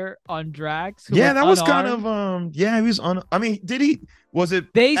fire on Drax? Yeah, that was kind of he was on. I mean, did he? Was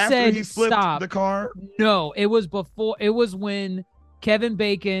it? They after said he flipped stop the car. No, it was before. It was when Kevin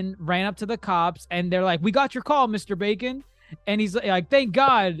Bacon ran up to the cops and they're like, "We got your call, Mr. Bacon," and he's like, "Thank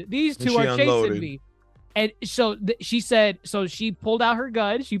God, these two are chasing me." And so she said, so she pulled out her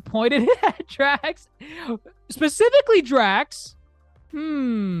gun. She pointed it at Drax, specifically Drax.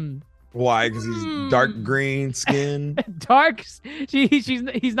 Why? Because he's dark green skin.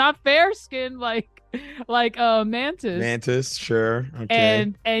 He's not fair skinned like Mantis. Mantis, sure.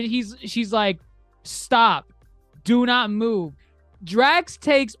 Okay. And she's like, stop, do not move. Drax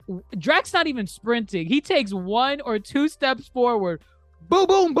not even sprinting. He takes 1 or 2 steps forward. Boom,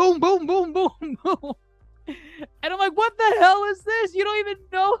 boom, boom, boom, boom, boom, boom. And I'm like, what the hell is this? You don't even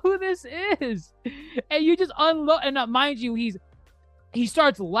know who this is. And you just unload. And mind you, he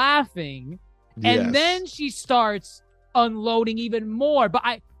starts laughing. Yes. And then she starts unloading even more.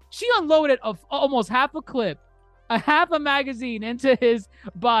 But she unloaded almost half a clip, half a magazine into his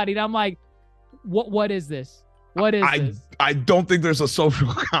body. And I'm like, what is this? What is this? I don't think there's a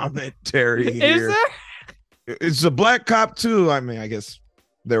social commentary here. Is there? It's a black cop too. I mean, I guess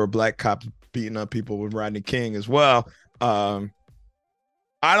there were black cops beating up people with Rodney King as well. I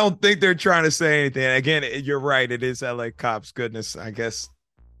don't think they're trying to say anything. Again, you're right. It is LA cops. Goodness, I guess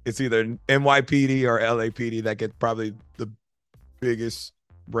it's either NYPD or LAPD that get probably the biggest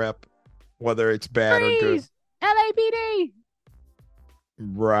rep, whether it's bad or good. LAPD.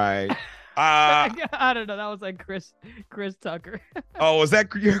 Right. I don't know. That was like Chris Tucker. Oh, was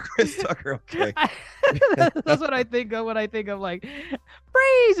that your Chris Tucker? Okay. That's what I think of when I think of like,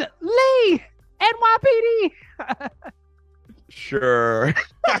 freeze, Lee, NYPD. Sure.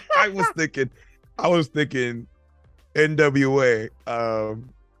 I was thinking NWA.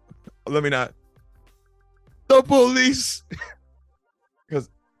 Let me not. The police. Because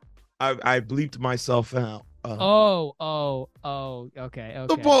I bleeped myself out. Okay.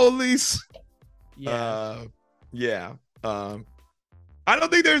 The police. Yeah. Yeah. I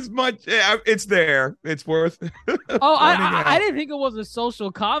don't think there's much. It's there. It's worth. I didn't think it was a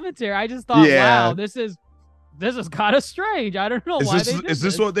social commentary. I just thought, wow, this is kind of strange. I don't know why they did is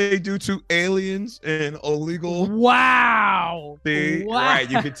this what they do to aliens and illegal? Wow. Thing? Wow. Right.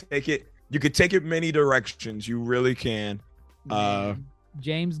 You could take it. You could take it many directions. You really can.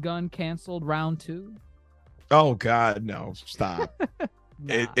 James Gunn canceled round 2. Oh God, no! Stop.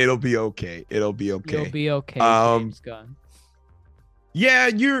 Nah. It'll be okay. It'll be okay. It'll be okay. James Gunn. Yeah,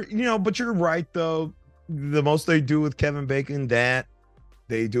 but you're right though. The most they do with Kevin Bacon, that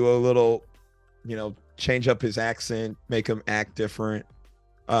they do a little, change up his accent, make him act different.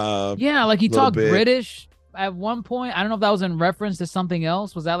 Yeah, like he talked British at one point. I don't know if that was in reference to something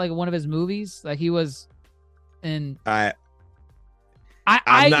else. Was that like one of his movies? Like he was in. I'm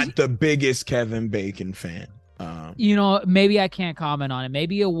not the biggest Kevin Bacon fan. Maybe I can't comment on it.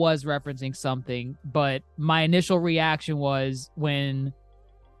 Maybe it was referencing something, but my initial reaction was when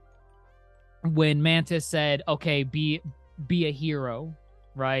Mantis said, "Okay, be a hero,"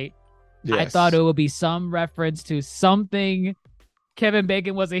 right? Yes. I thought it would be some reference to something. Kevin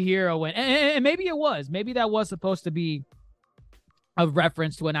Bacon was a hero, and maybe it was. Maybe that was supposed to be a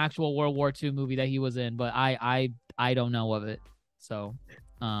reference to an actual World War II movie that he was in, but I don't know of it. So,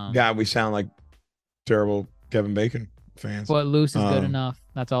 God, we sound like terrible Kevin Bacon fans. But Loose is good enough.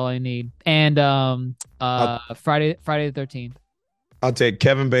 That's all I need. And Friday the 13th. I'll take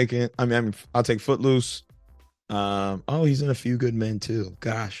Kevin Bacon. I'll take Footloose. He's in A Few Good Men too.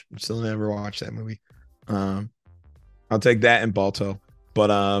 Gosh, I still never watched that movie. I'll take that and Balto. But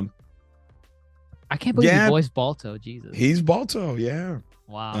I can't believe Yeah. he voiced Balto. Jesus. He's Balto, yeah.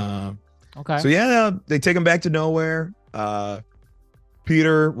 Wow. Okay. So yeah, they take him back to nowhere.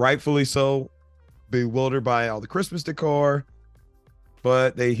 Peter, rightfully so, bewildered by all the Christmas decor,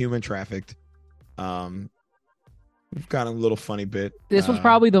 but they human trafficked. Kind of a little funny bit. This was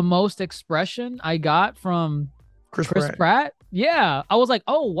probably the most expression I got from Chris Pratt. Yeah, I was like,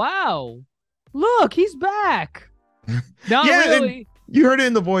 oh wow, look, he's back. Not Yeah, really. You heard it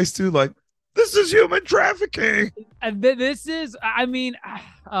in the voice too, like, this is human trafficking. And this is, I mean,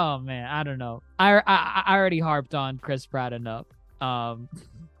 oh man, I don't know. I already harped on Chris Pratt enough.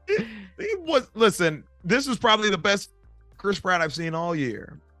 Listen, this was probably the best Chris Pratt I've seen all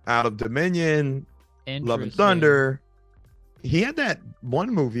year. Out of Dominion, Love and Thunder. He had that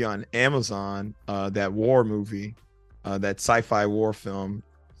one movie on Amazon, that war movie, that sci-fi war film.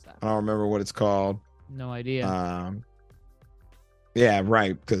 I don't remember what it's called. No idea. Yeah,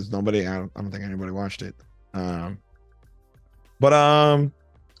 right. Because I don't think anybody watched it. But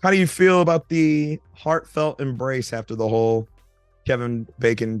how do you feel about the heartfelt embrace after the whole Kevin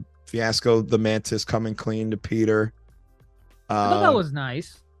Bacon fiasco? The Mantis coming clean to Peter. I thought that was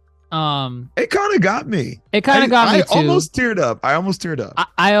nice. It kind of got me. It kind of got me too. I almost teared up. I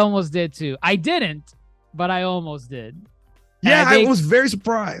almost did too. I didn't, but I almost did. Yeah, I was very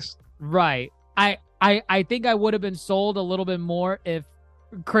surprised. Right. I think I would have been sold a little bit more if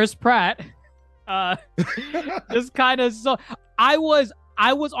Chris Pratt just kind of I was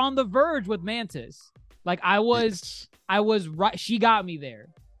on the verge with Mantis. Like I was right. She got me there.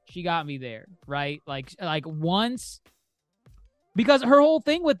 Right? Like once, because her whole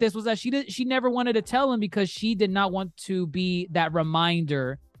thing with this was that she never wanted to tell him because she did not want to be that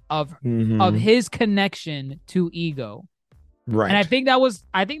reminder of his connection to Ego. Right. And I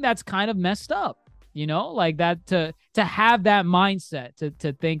think that's kind of messed up, like that to have that mindset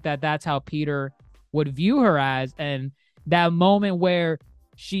to think that that's how Peter would view her as. And that moment where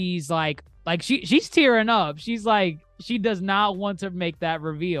she's like she's tearing up. She's like, she does not want to make that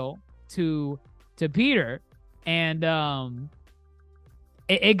reveal to Peter. And,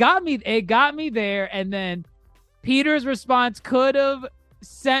 it got me there. And then Peter's response could have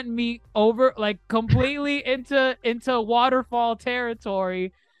sent me over like completely into waterfall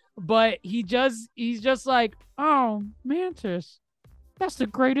territory, but he's just like, oh, Mantis, that's the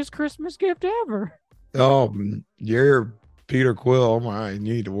greatest Christmas gift ever. Oh, you're Peter Quill. Oh my, you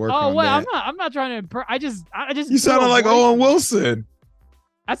need to work on that. I'm not trying to I just you sounded like Owen Wilson.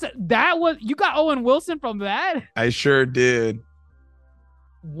 I said you got Owen Wilson from that? I sure did.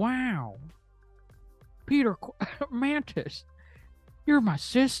 Wow. Mantis, you're my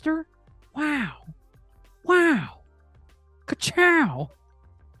sister? Wow. Ka-chow.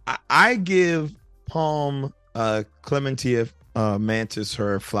 I give Palm Clementia Mantis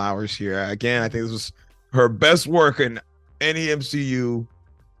her flowers here. Again, I think this was her best work in any MCU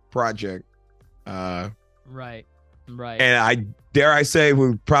project. Right. And I dare I say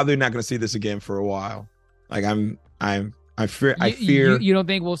we're probably not going to see this again for a while. Like I fear. You don't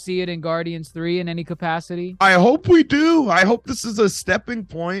think we'll see it in Guardians 3 in any capacity? I hope we do. I hope this is a stepping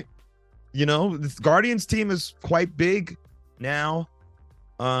point. This Guardians team is quite big now.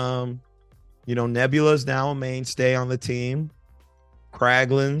 Nebula's now a mainstay on the team.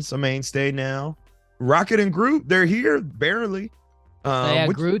 Kraglin's a mainstay now. Rocket and Groot, they're here barely.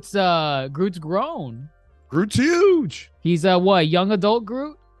 Groot's grown. Groot's huge. He's what, young adult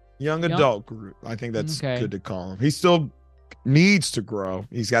Groot? Young adult Groot. I think that's good to call him. He still needs to grow.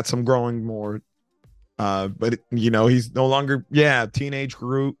 He's got some growing more. But he's no longer teenage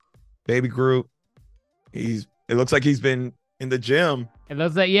Groot, baby Groot. It looks like he's been in the gym. It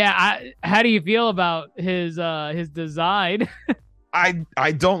looks like how do you feel about his design?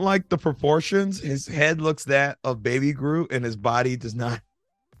 I don't like the proportions. His head looks that of baby Groot and his body does not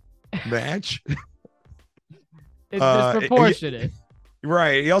match. It's disproportionate.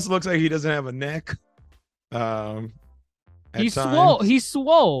 Right. He also looks like he doesn't have a neck. He's swole. He's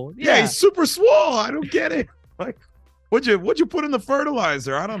swole. Yeah, he's super swole. I don't get it. Like, what'd you put in the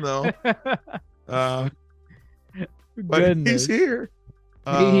fertilizer? I don't know. But he's here.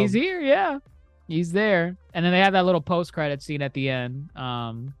 He's here. Yeah, he's there. And then they have that little post-credit scene at the end,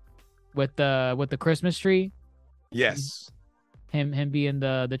 with the Christmas tree. Yes. Him being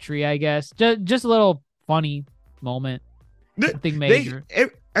the tree, I guess. Just a little funny moment. Nothing major.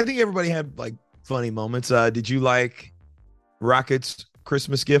 I think everybody had like funny moments. Did you like Rocket's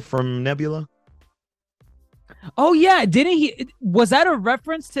Christmas gift from Nebula? Oh yeah, didn't he? Was that a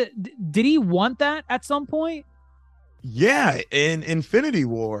reference to? Did he want that at some point? Yeah, in Infinity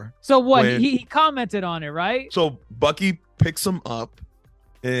War. So what? He commented on it, right? So Bucky picks him up,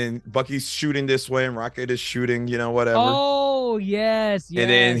 and Bucky's shooting this way, and Rocket is shooting, whatever. Oh yes, and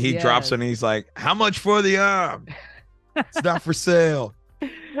then he yes. drops it, and he's like, "How much for the arm? It's not for sale."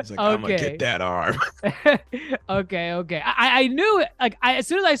 He's like, "I'm gonna get that arm." Okay. I knew it. Like, as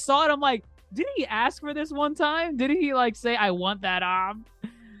soon as I saw it, I'm like, did he ask for this one time? Did he like say, "I want that arm"?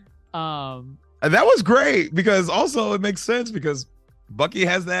 And that was great because also it makes sense because Bucky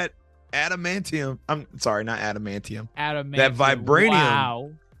has that adamantium. I'm sorry, not adamantium. Adamantium. That vibranium.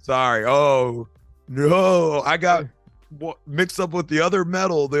 Wow. Sorry. Oh no, I got mixed up with the other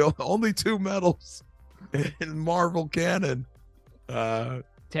metal. The only two metals in Marvel canon.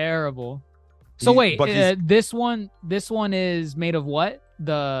 Terrible. So wait, this one is made of what?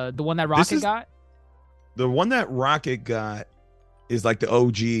 The one that Rocket got? The one that Rocket got is like the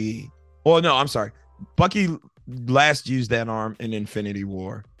OG. Oh no, I'm sorry. Bucky last used that arm in Infinity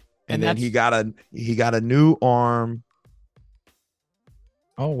War, and then he got a new arm.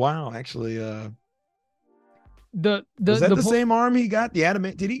 Oh wow, actually, was that the same arm he got? The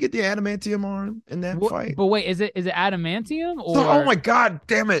adamant? Did he get the adamantium arm in that fight? But wait, is it adamantium or? Oh my god,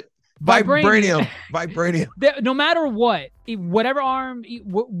 damn it! Vibranium. No matter what, whatever arm,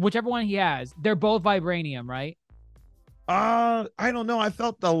 whichever one he has, they're both vibranium, right? I don't know. I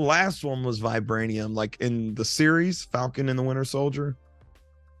felt the last one was vibranium, like in the series Falcon and the Winter Soldier.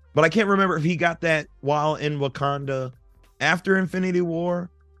 But I can't remember if he got that while in Wakanda after Infinity War.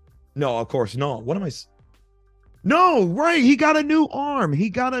 No, of course, no. What am I? No, right. He got a new arm. He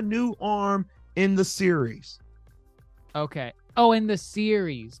got a new arm in the series. Okay. Oh, in the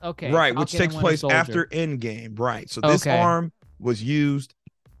series. Okay. Right, which takes place after Endgame. Right. So this arm was used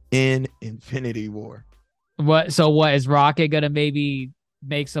in Infinity War. So what is Rocket gonna maybe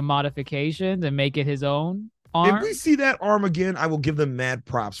make some modifications and make it his own arm? If we see that arm again, I will give them mad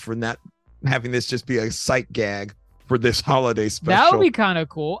props for not having this just be a sight gag for this holiday special. That would be kind of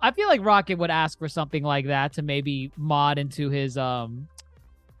cool. I feel like Rocket would ask for something like that to maybe mod into his or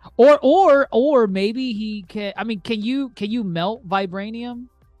maybe he can. I mean, can you melt vibranium?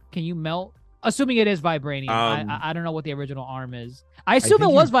 Can you melt? Assuming it is vibranium. I don't know what the original arm is. I assume it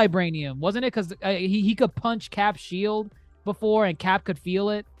was vibranium, wasn't it? Because he could punch Cap's shield before, and Cap could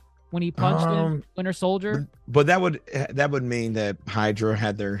feel it when he punched him, Winter Soldier. But that would mean that Hydra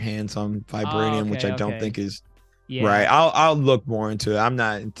had their hands on vibranium, which I don't think is right. I'll look more into it. I'm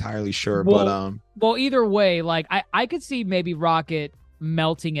not entirely sure, well, either way, like I could see maybe Rocket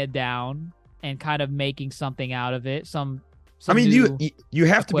melting it down and kind of making something out of it. I mean, you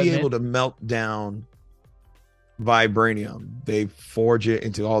have to be able to melt down vibranium. They forge it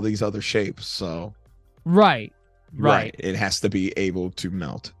into all these other shapes, so right. It has to be able to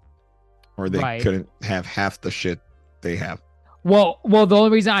melt, or they couldn't have half the shit they have. Well, the only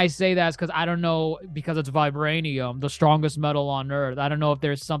reason I say that is because I don't know, because it's vibranium, the strongest metal on Earth. I don't know if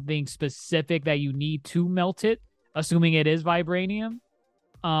there's something specific that you need to melt it, assuming it is vibranium.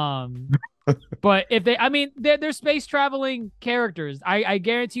 But if they're space traveling characters. I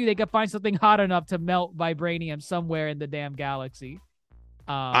guarantee you they could find something hot enough to melt vibranium somewhere in the damn galaxy.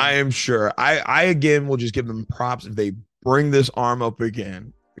 I am sure. I again will just give them props if they bring this arm up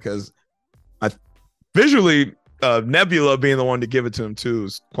again, because visually Nebula being the one to give it to him too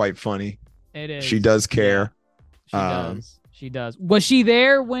is quite funny. It is. She does care. She does. Was she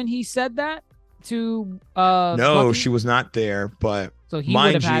there when he said that to No, Bucky? she was not there, but so he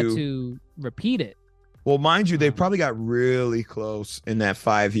would have had to repeat it. Well, mind you, they probably got really close in that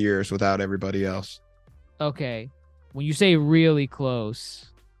 5 years without everybody else. Okay. When you say really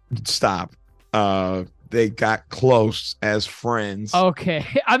close, stop. They got close as friends. Okay.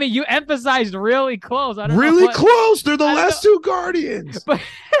 I mean, you emphasized really close. I don't really know close. They're the last two Guardians. But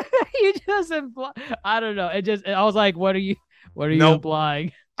you just imply. I don't know. I was like, what are you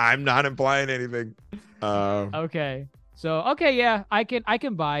implying? I'm not implying anything. Okay. So yeah, I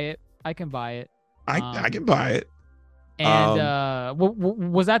can buy it. I can buy it. I can buy it. And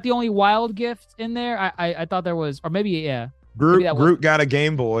was that the only wild gift in there? I thought there was, or maybe Groot got a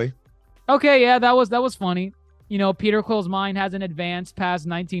Game Boy. Okay, yeah, that was funny. You know, Peter Quill's mind hasn't advanced past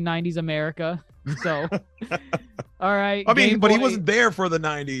 1990s America. So, all right. I mean, but he wasn't there for the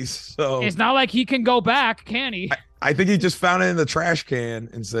 90s, so it's not like he can go back, can he? I think he just found it in the trash can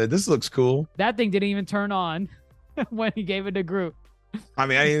and said, "This looks cool." That thing didn't even turn on when he gave it to Groot. I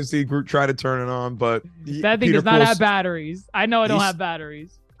mean, I didn't see Groot try to turn it on, but that thing does not have batteries. I know it don't have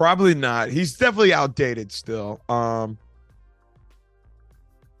batteries. Probably not. He's definitely outdated still.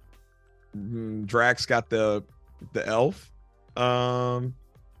 Drax got the elf. The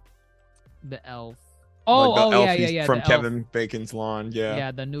elf. Oh, yeah. From Kevin Bacon's Lawn. Yeah.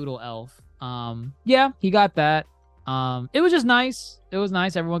 Yeah, the noodle elf. Yeah, he got that. It was just nice. It was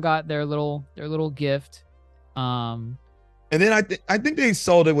nice. Everyone got their little gift. And then I think they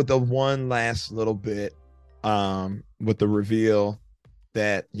sold it with the one last little bit, with the reveal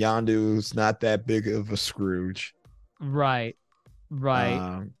that Yondu's not that big of a Scrooge. Right.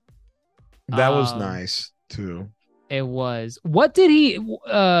 That was nice too. It was. What did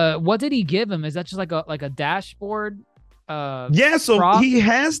he give him? Is that just like a dashboard? Yeah, so prop? he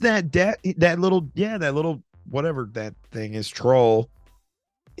has that little whatever that thing is, troll.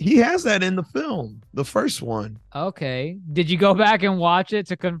 He has that in the film, the first one. Okay. Did you go back and watch it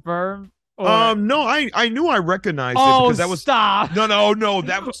to confirm? Or... No, I knew I recognized it Oh, because that was stop. No,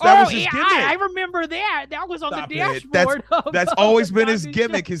 that was his gimmick. I remember that. That was on Stop the it. dashboard. That's always been his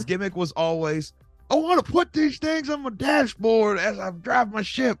gimmick. His gimmick was always, I want to put these things on my dashboard as I drive my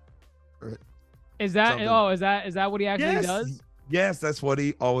ship. Is that Something. is that what he actually does? Yes, that's what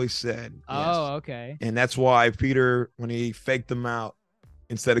he always said. Oh, okay. And that's why Peter, when he faked him out,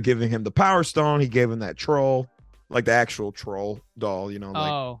 instead of giving him the Power Stone, he gave him that troll, like the actual troll doll,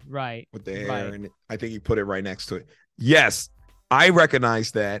 like right. with the hair. Right. And I think he put it right next to it. Yes, I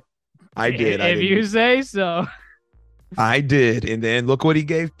recognize that. I did. If you say so. I did. And then look what he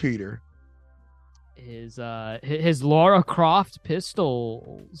gave Peter. His Lara Croft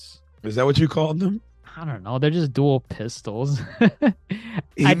pistols. Is that what you called them? I don't know. They're just dual pistols.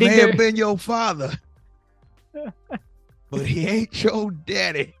 He may have been your father, but he ain't your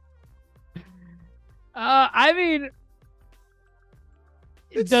daddy. I mean,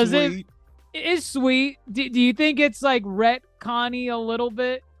 It's it is sweet. Do you think it's like retconny a little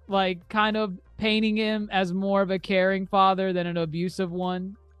bit, like kind of painting him as more of a caring father than an abusive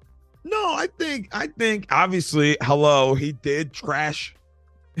one? No, I think obviously, he did trash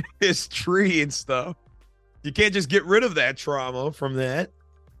his tree and stuff. You can't just get rid of that trauma from that.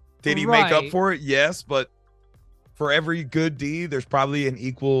 Did he make up for it? Yes, but for every good deed, there's probably an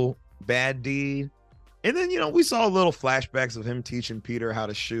equal bad deed. And then, we saw little flashbacks of him teaching Peter how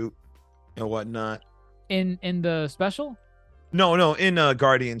to shoot and whatnot. In the special? No, in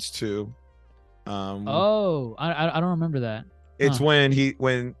Guardians 2. I don't remember that. It's when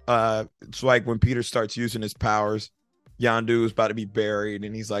it's like when Peter starts using his powers, Yondu is about to be buried,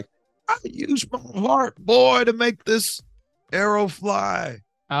 and he's like, I use my heart, boy, to make this arrow fly.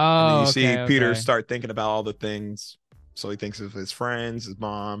 Oh, and then you see Peter start thinking about all the things. So he thinks of his friends, his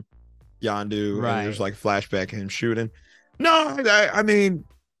mom, Yondu, and there's like flashback of him shooting. No, I mean,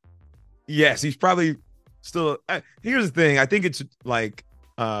 yes, he's probably still. Here's the thing. I think it's like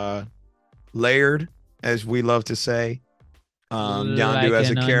layered, as we love to say. Yondu as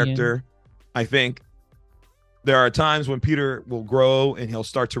a character. Onion. I think there are times when Peter will grow and he'll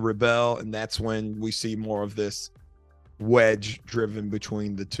start to rebel, and that's when we see more of this wedge driven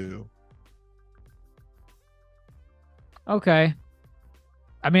between the two. Okay.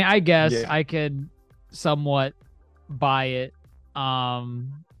 I mean, I guess I could somewhat buy it.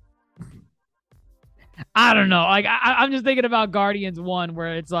 I don't know. Like, I'm just thinking about Guardians 1,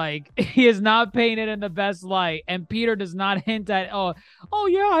 where it's like he is not painted in the best light, and Peter does not hint at, oh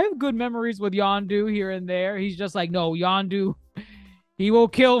yeah, I have good memories with Yondu here and there. He's just like, no, Yondu, he will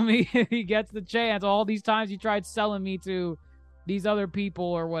kill me if he gets the chance. All these times he tried selling me to these other people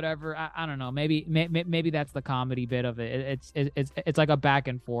or whatever. I don't know. Maybe that's the comedy bit of it. It's like a back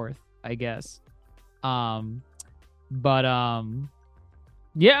and forth, I guess. Yeah.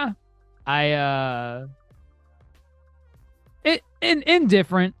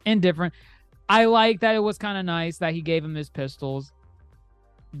 Indifferent. I like that it was kind of nice that he gave him his pistols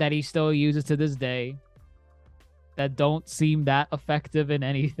that he still uses to this day that don't seem that effective in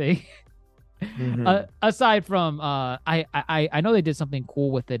anything. Mm-hmm. Aside from I know they did something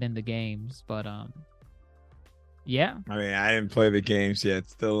cool with it in the games, but yeah. I mean, I didn't play the games yet.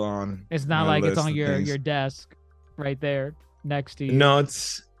 It's still on. It's not like it's on your desk right there next to you. No,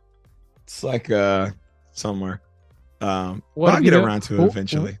 it's like somewhere. I'll get around to it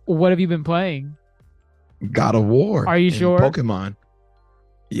eventually. What have you been playing? God of War. Are you sure? Pokemon.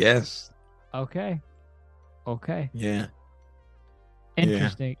 Yes. Okay. Yeah.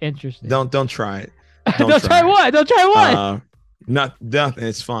 Interesting. Don't try it. Don't try what? Don't try what? Nothing.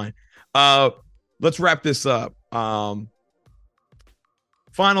 It's fine. Let's wrap this up. Final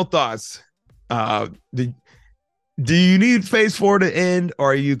thoughts. Do you need Phase 4 to end,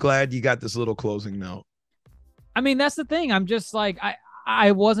 or are you glad you got this little closing note? I mean, that's the thing. I'm just like,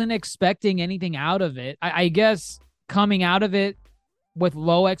 I wasn't expecting anything out of it. I guess coming out of it with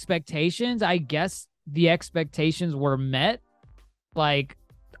low expectations, I guess the expectations were met. Like,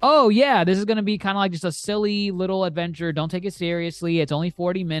 oh yeah, this is going to be kind of like just a silly little adventure. Don't take it seriously. It's only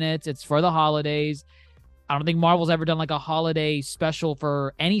 40 minutes. It's for the holidays. I don't think Marvel's ever done like a holiday special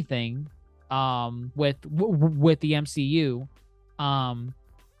for anything with the MCU. So I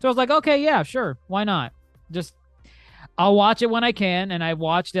was like, okay, yeah, sure, why not? Just I'll watch it when I can, and I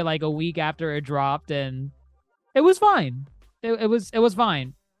watched it like a week after it dropped, and it was fine. It was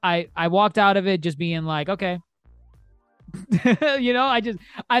fine. I walked out of it just being like, okay.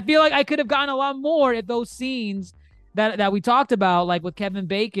 I feel like I could have gotten a lot more if those scenes that we talked about, like with Kevin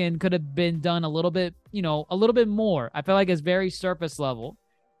Bacon, could have been done a little bit more. I feel like it's very surface level.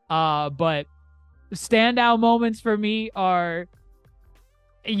 But standout moments for me are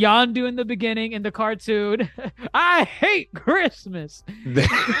Yondu in the beginning in the cartoon. I hate Christmas.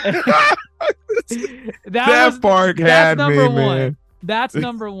 That part had me, man. That's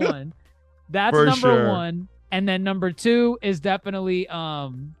number one. That's For number sure. one. And then number two is definitely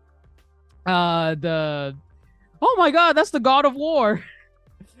oh my God, that's the God of War.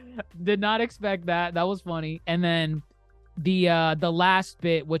 Did not expect that. That was funny. And then the last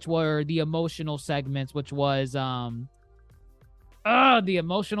bit, which were the emotional segments, which was the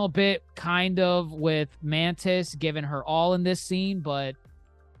emotional bit kind of with Mantis giving her all in this scene, but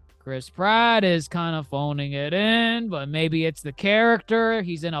Chris Pratt is kind of phoning it in, but maybe it's the character.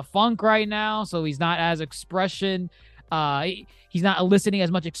 He's in a funk right now, so he's not as expression. He's not eliciting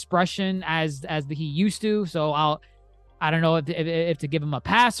as much expression as he used to. So I don't know if to give him a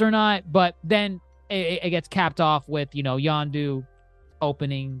pass or not. But then it gets capped off with Yondu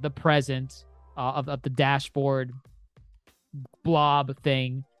opening the present of the dashboard blob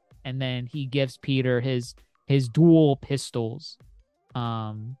thing, and then he gives Peter his dual pistols.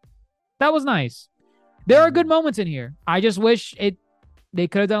 That was nice. There are good moments in here. I just wish they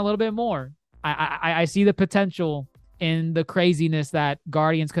could have done a little bit more. I see the potential in the craziness that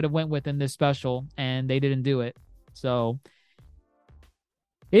Guardians could have went with in this special, and they didn't do it. So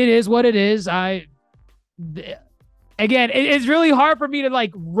it is what it is. Again, it's really hard for me to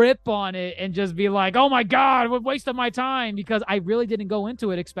like rip on it and just be like, oh my God, what waste of my time, because I really didn't go into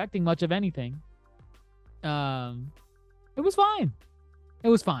it expecting much of anything. It was fine. It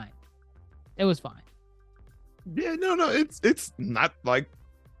was fine. Yeah, no, it's not like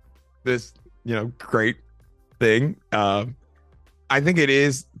this, great thing. I think it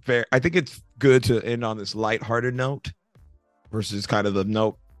is fair. I think it's good to end on this lighthearted note versus kind of the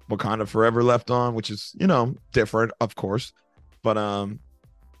note Wakanda Forever left on, which is, different, of course. But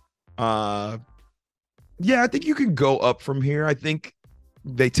yeah, I think you can go up from here. I think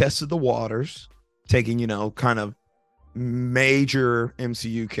they tested the waters, taking, kind of major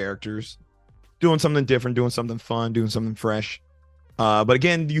MCU characters, doing something different, doing something fun, doing something fresh. But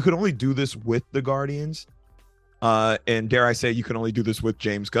again, you could only do this with the Guardians. And dare I say, you can only do this with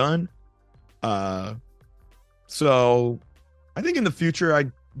James Gunn. So I think in the future,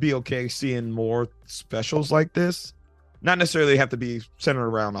 I'd be okay seeing more specials like this. Not necessarily have to be centered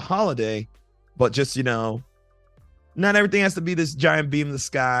around a holiday, but just, not everything has to be this giant beam in the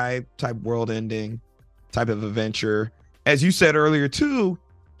sky type world ending type of adventure. As you said earlier too,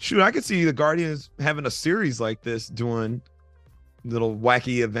 shoot, I could see the Guardians having a series like this, doing little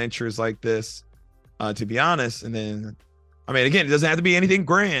wacky adventures like this, to be honest. And then, again, it doesn't have to be anything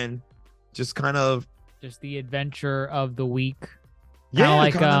grand, just kind of just the adventure of the week. Yeah,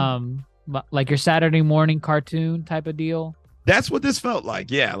 like your Saturday morning cartoon type of deal. That's what this felt like.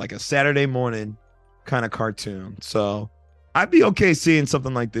 Yeah, like a Saturday morning kind of cartoon. So I'd be okay seeing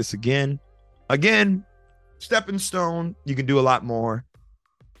something like this again. Again, stepping stone. You can do a lot more.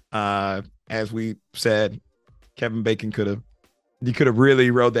 As we said, Kevin Bacon could have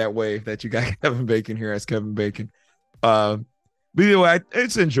really rode that wave that you got Kevin Bacon here as Kevin Bacon. But either way,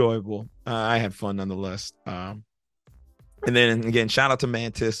 it's enjoyable. I had fun nonetheless. And then again, shout out to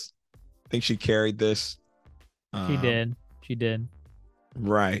Mantis. I think she carried this. She did.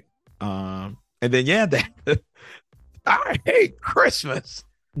 Right. And then I hate Christmas.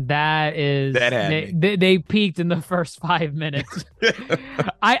 That had they peaked in the first 5 minutes.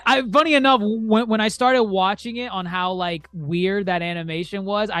 I funny enough, when I started watching it on how like weird that animation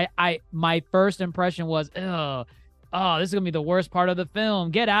was, my first impression was, oh, this is gonna be the worst part of the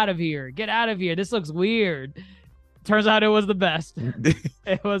film. Get out of here. This looks weird. Turns out it was the best.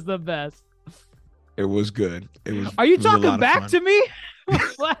 It was the best. It was good. Are you talking back to me? I'm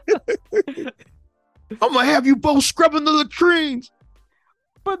gonna have you both scrubbing the latrines.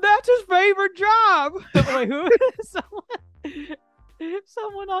 But that's his favorite job. Wait, who?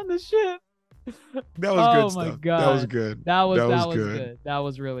 Someone on the ship. That was good Oh stuff. my God. That was good. That was good. That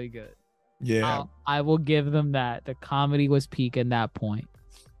was really good. Yeah. I will give them that. The comedy was peaking that point.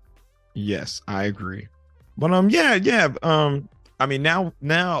 Yes, I agree. But yeah.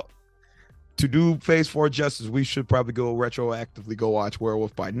 Now to do Phase 4 justice, we should probably retroactively go watch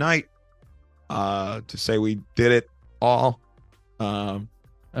Werewolf by Night to say we did it all.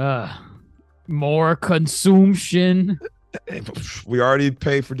 More consumption. We already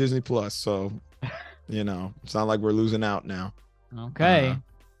paid for Disney Plus, so it's not like we're losing out now. Okay.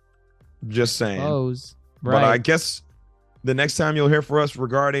 Just saying. Right. But I guess the next time you'll hear from us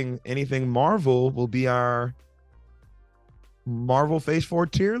regarding anything Marvel will be our Marvel Phase 4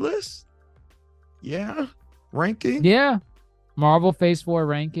 tier list. Yeah. Ranking. Yeah. Marvel Phase 4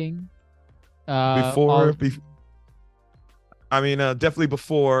 ranking. Definitely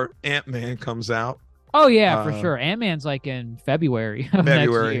before Ant-Man comes out. Oh yeah, for sure. Ant-Man's like in February of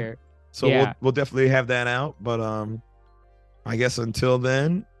next year. So yeah. we'll definitely have that out. But I guess until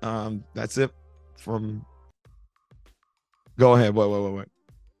then, that's it from. Go ahead. What?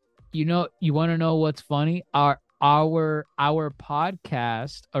 You want to know what's funny? Our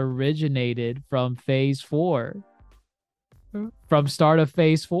podcast originated from Phase 4. From start of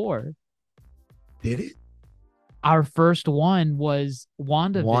Phase 4. Did it? Our first one was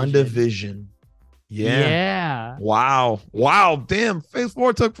WandaVision. Yeah. Wow. Damn. Phase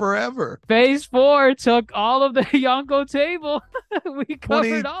 4 took forever. Phase 4 took all of the Yonko table. We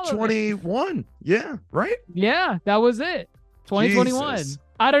covered all of it. 2021. Yeah. Right. Yeah. That was it. 2021. Jesus.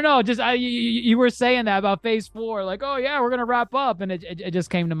 I don't know. Just you were saying that about Phase 4. Like, oh yeah, we're gonna wrap up, and it just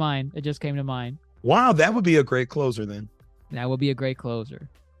came to mind. Wow. That would be a great closer then. That would be a great closer.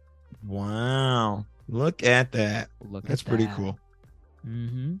 Wow. Look at that. That's pretty cool.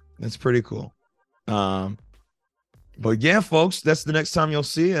 Mm-hmm. That's pretty cool. But yeah, folks, that's the next time you'll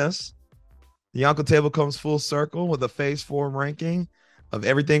see us. The Yonko Table comes full circle with a Phase 4 ranking of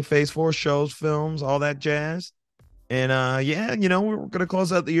everything Phase 4, shows, films, all that jazz. And we're gonna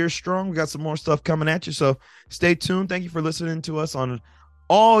close out the year strong. We got some more stuff coming at you, so stay tuned. Thank you for listening to us on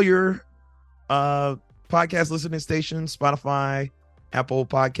all your podcast listening stations, Spotify, Apple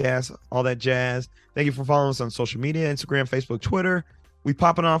Podcasts, all that jazz. Thank you for following us on social media, Instagram, Facebook, Twitter. We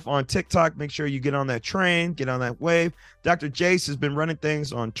popping off on TikTok. Make sure you get on that train, get on that wave. Dr. Jace has been running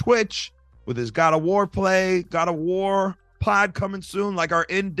things on Twitch with his God of War play, God of War pod coming soon, like our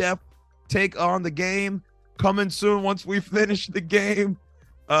in-depth take on the game coming soon once we finish the game.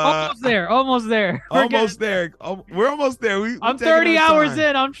 Almost there. We're almost there. I'm 30 hours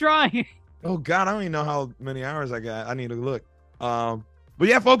in. I'm trying. Oh God, I don't even know how many hours I got. I need to look. But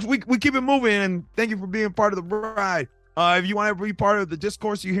yeah, folks, we keep it moving, and thank you for being part of the ride. If you want to be part of the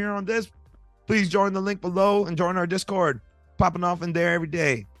discourse you hear on this, please join the link below and join our Discord. Popping off in there every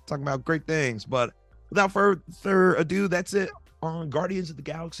day, talking about great things. But without further ado, that's it on Guardians of the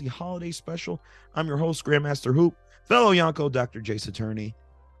Galaxy Holiday Special. I'm your host, Grandmaster Hoop, fellow Yonko, Dr. Jace Attorney.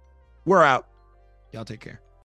 We're out. Y'all take care.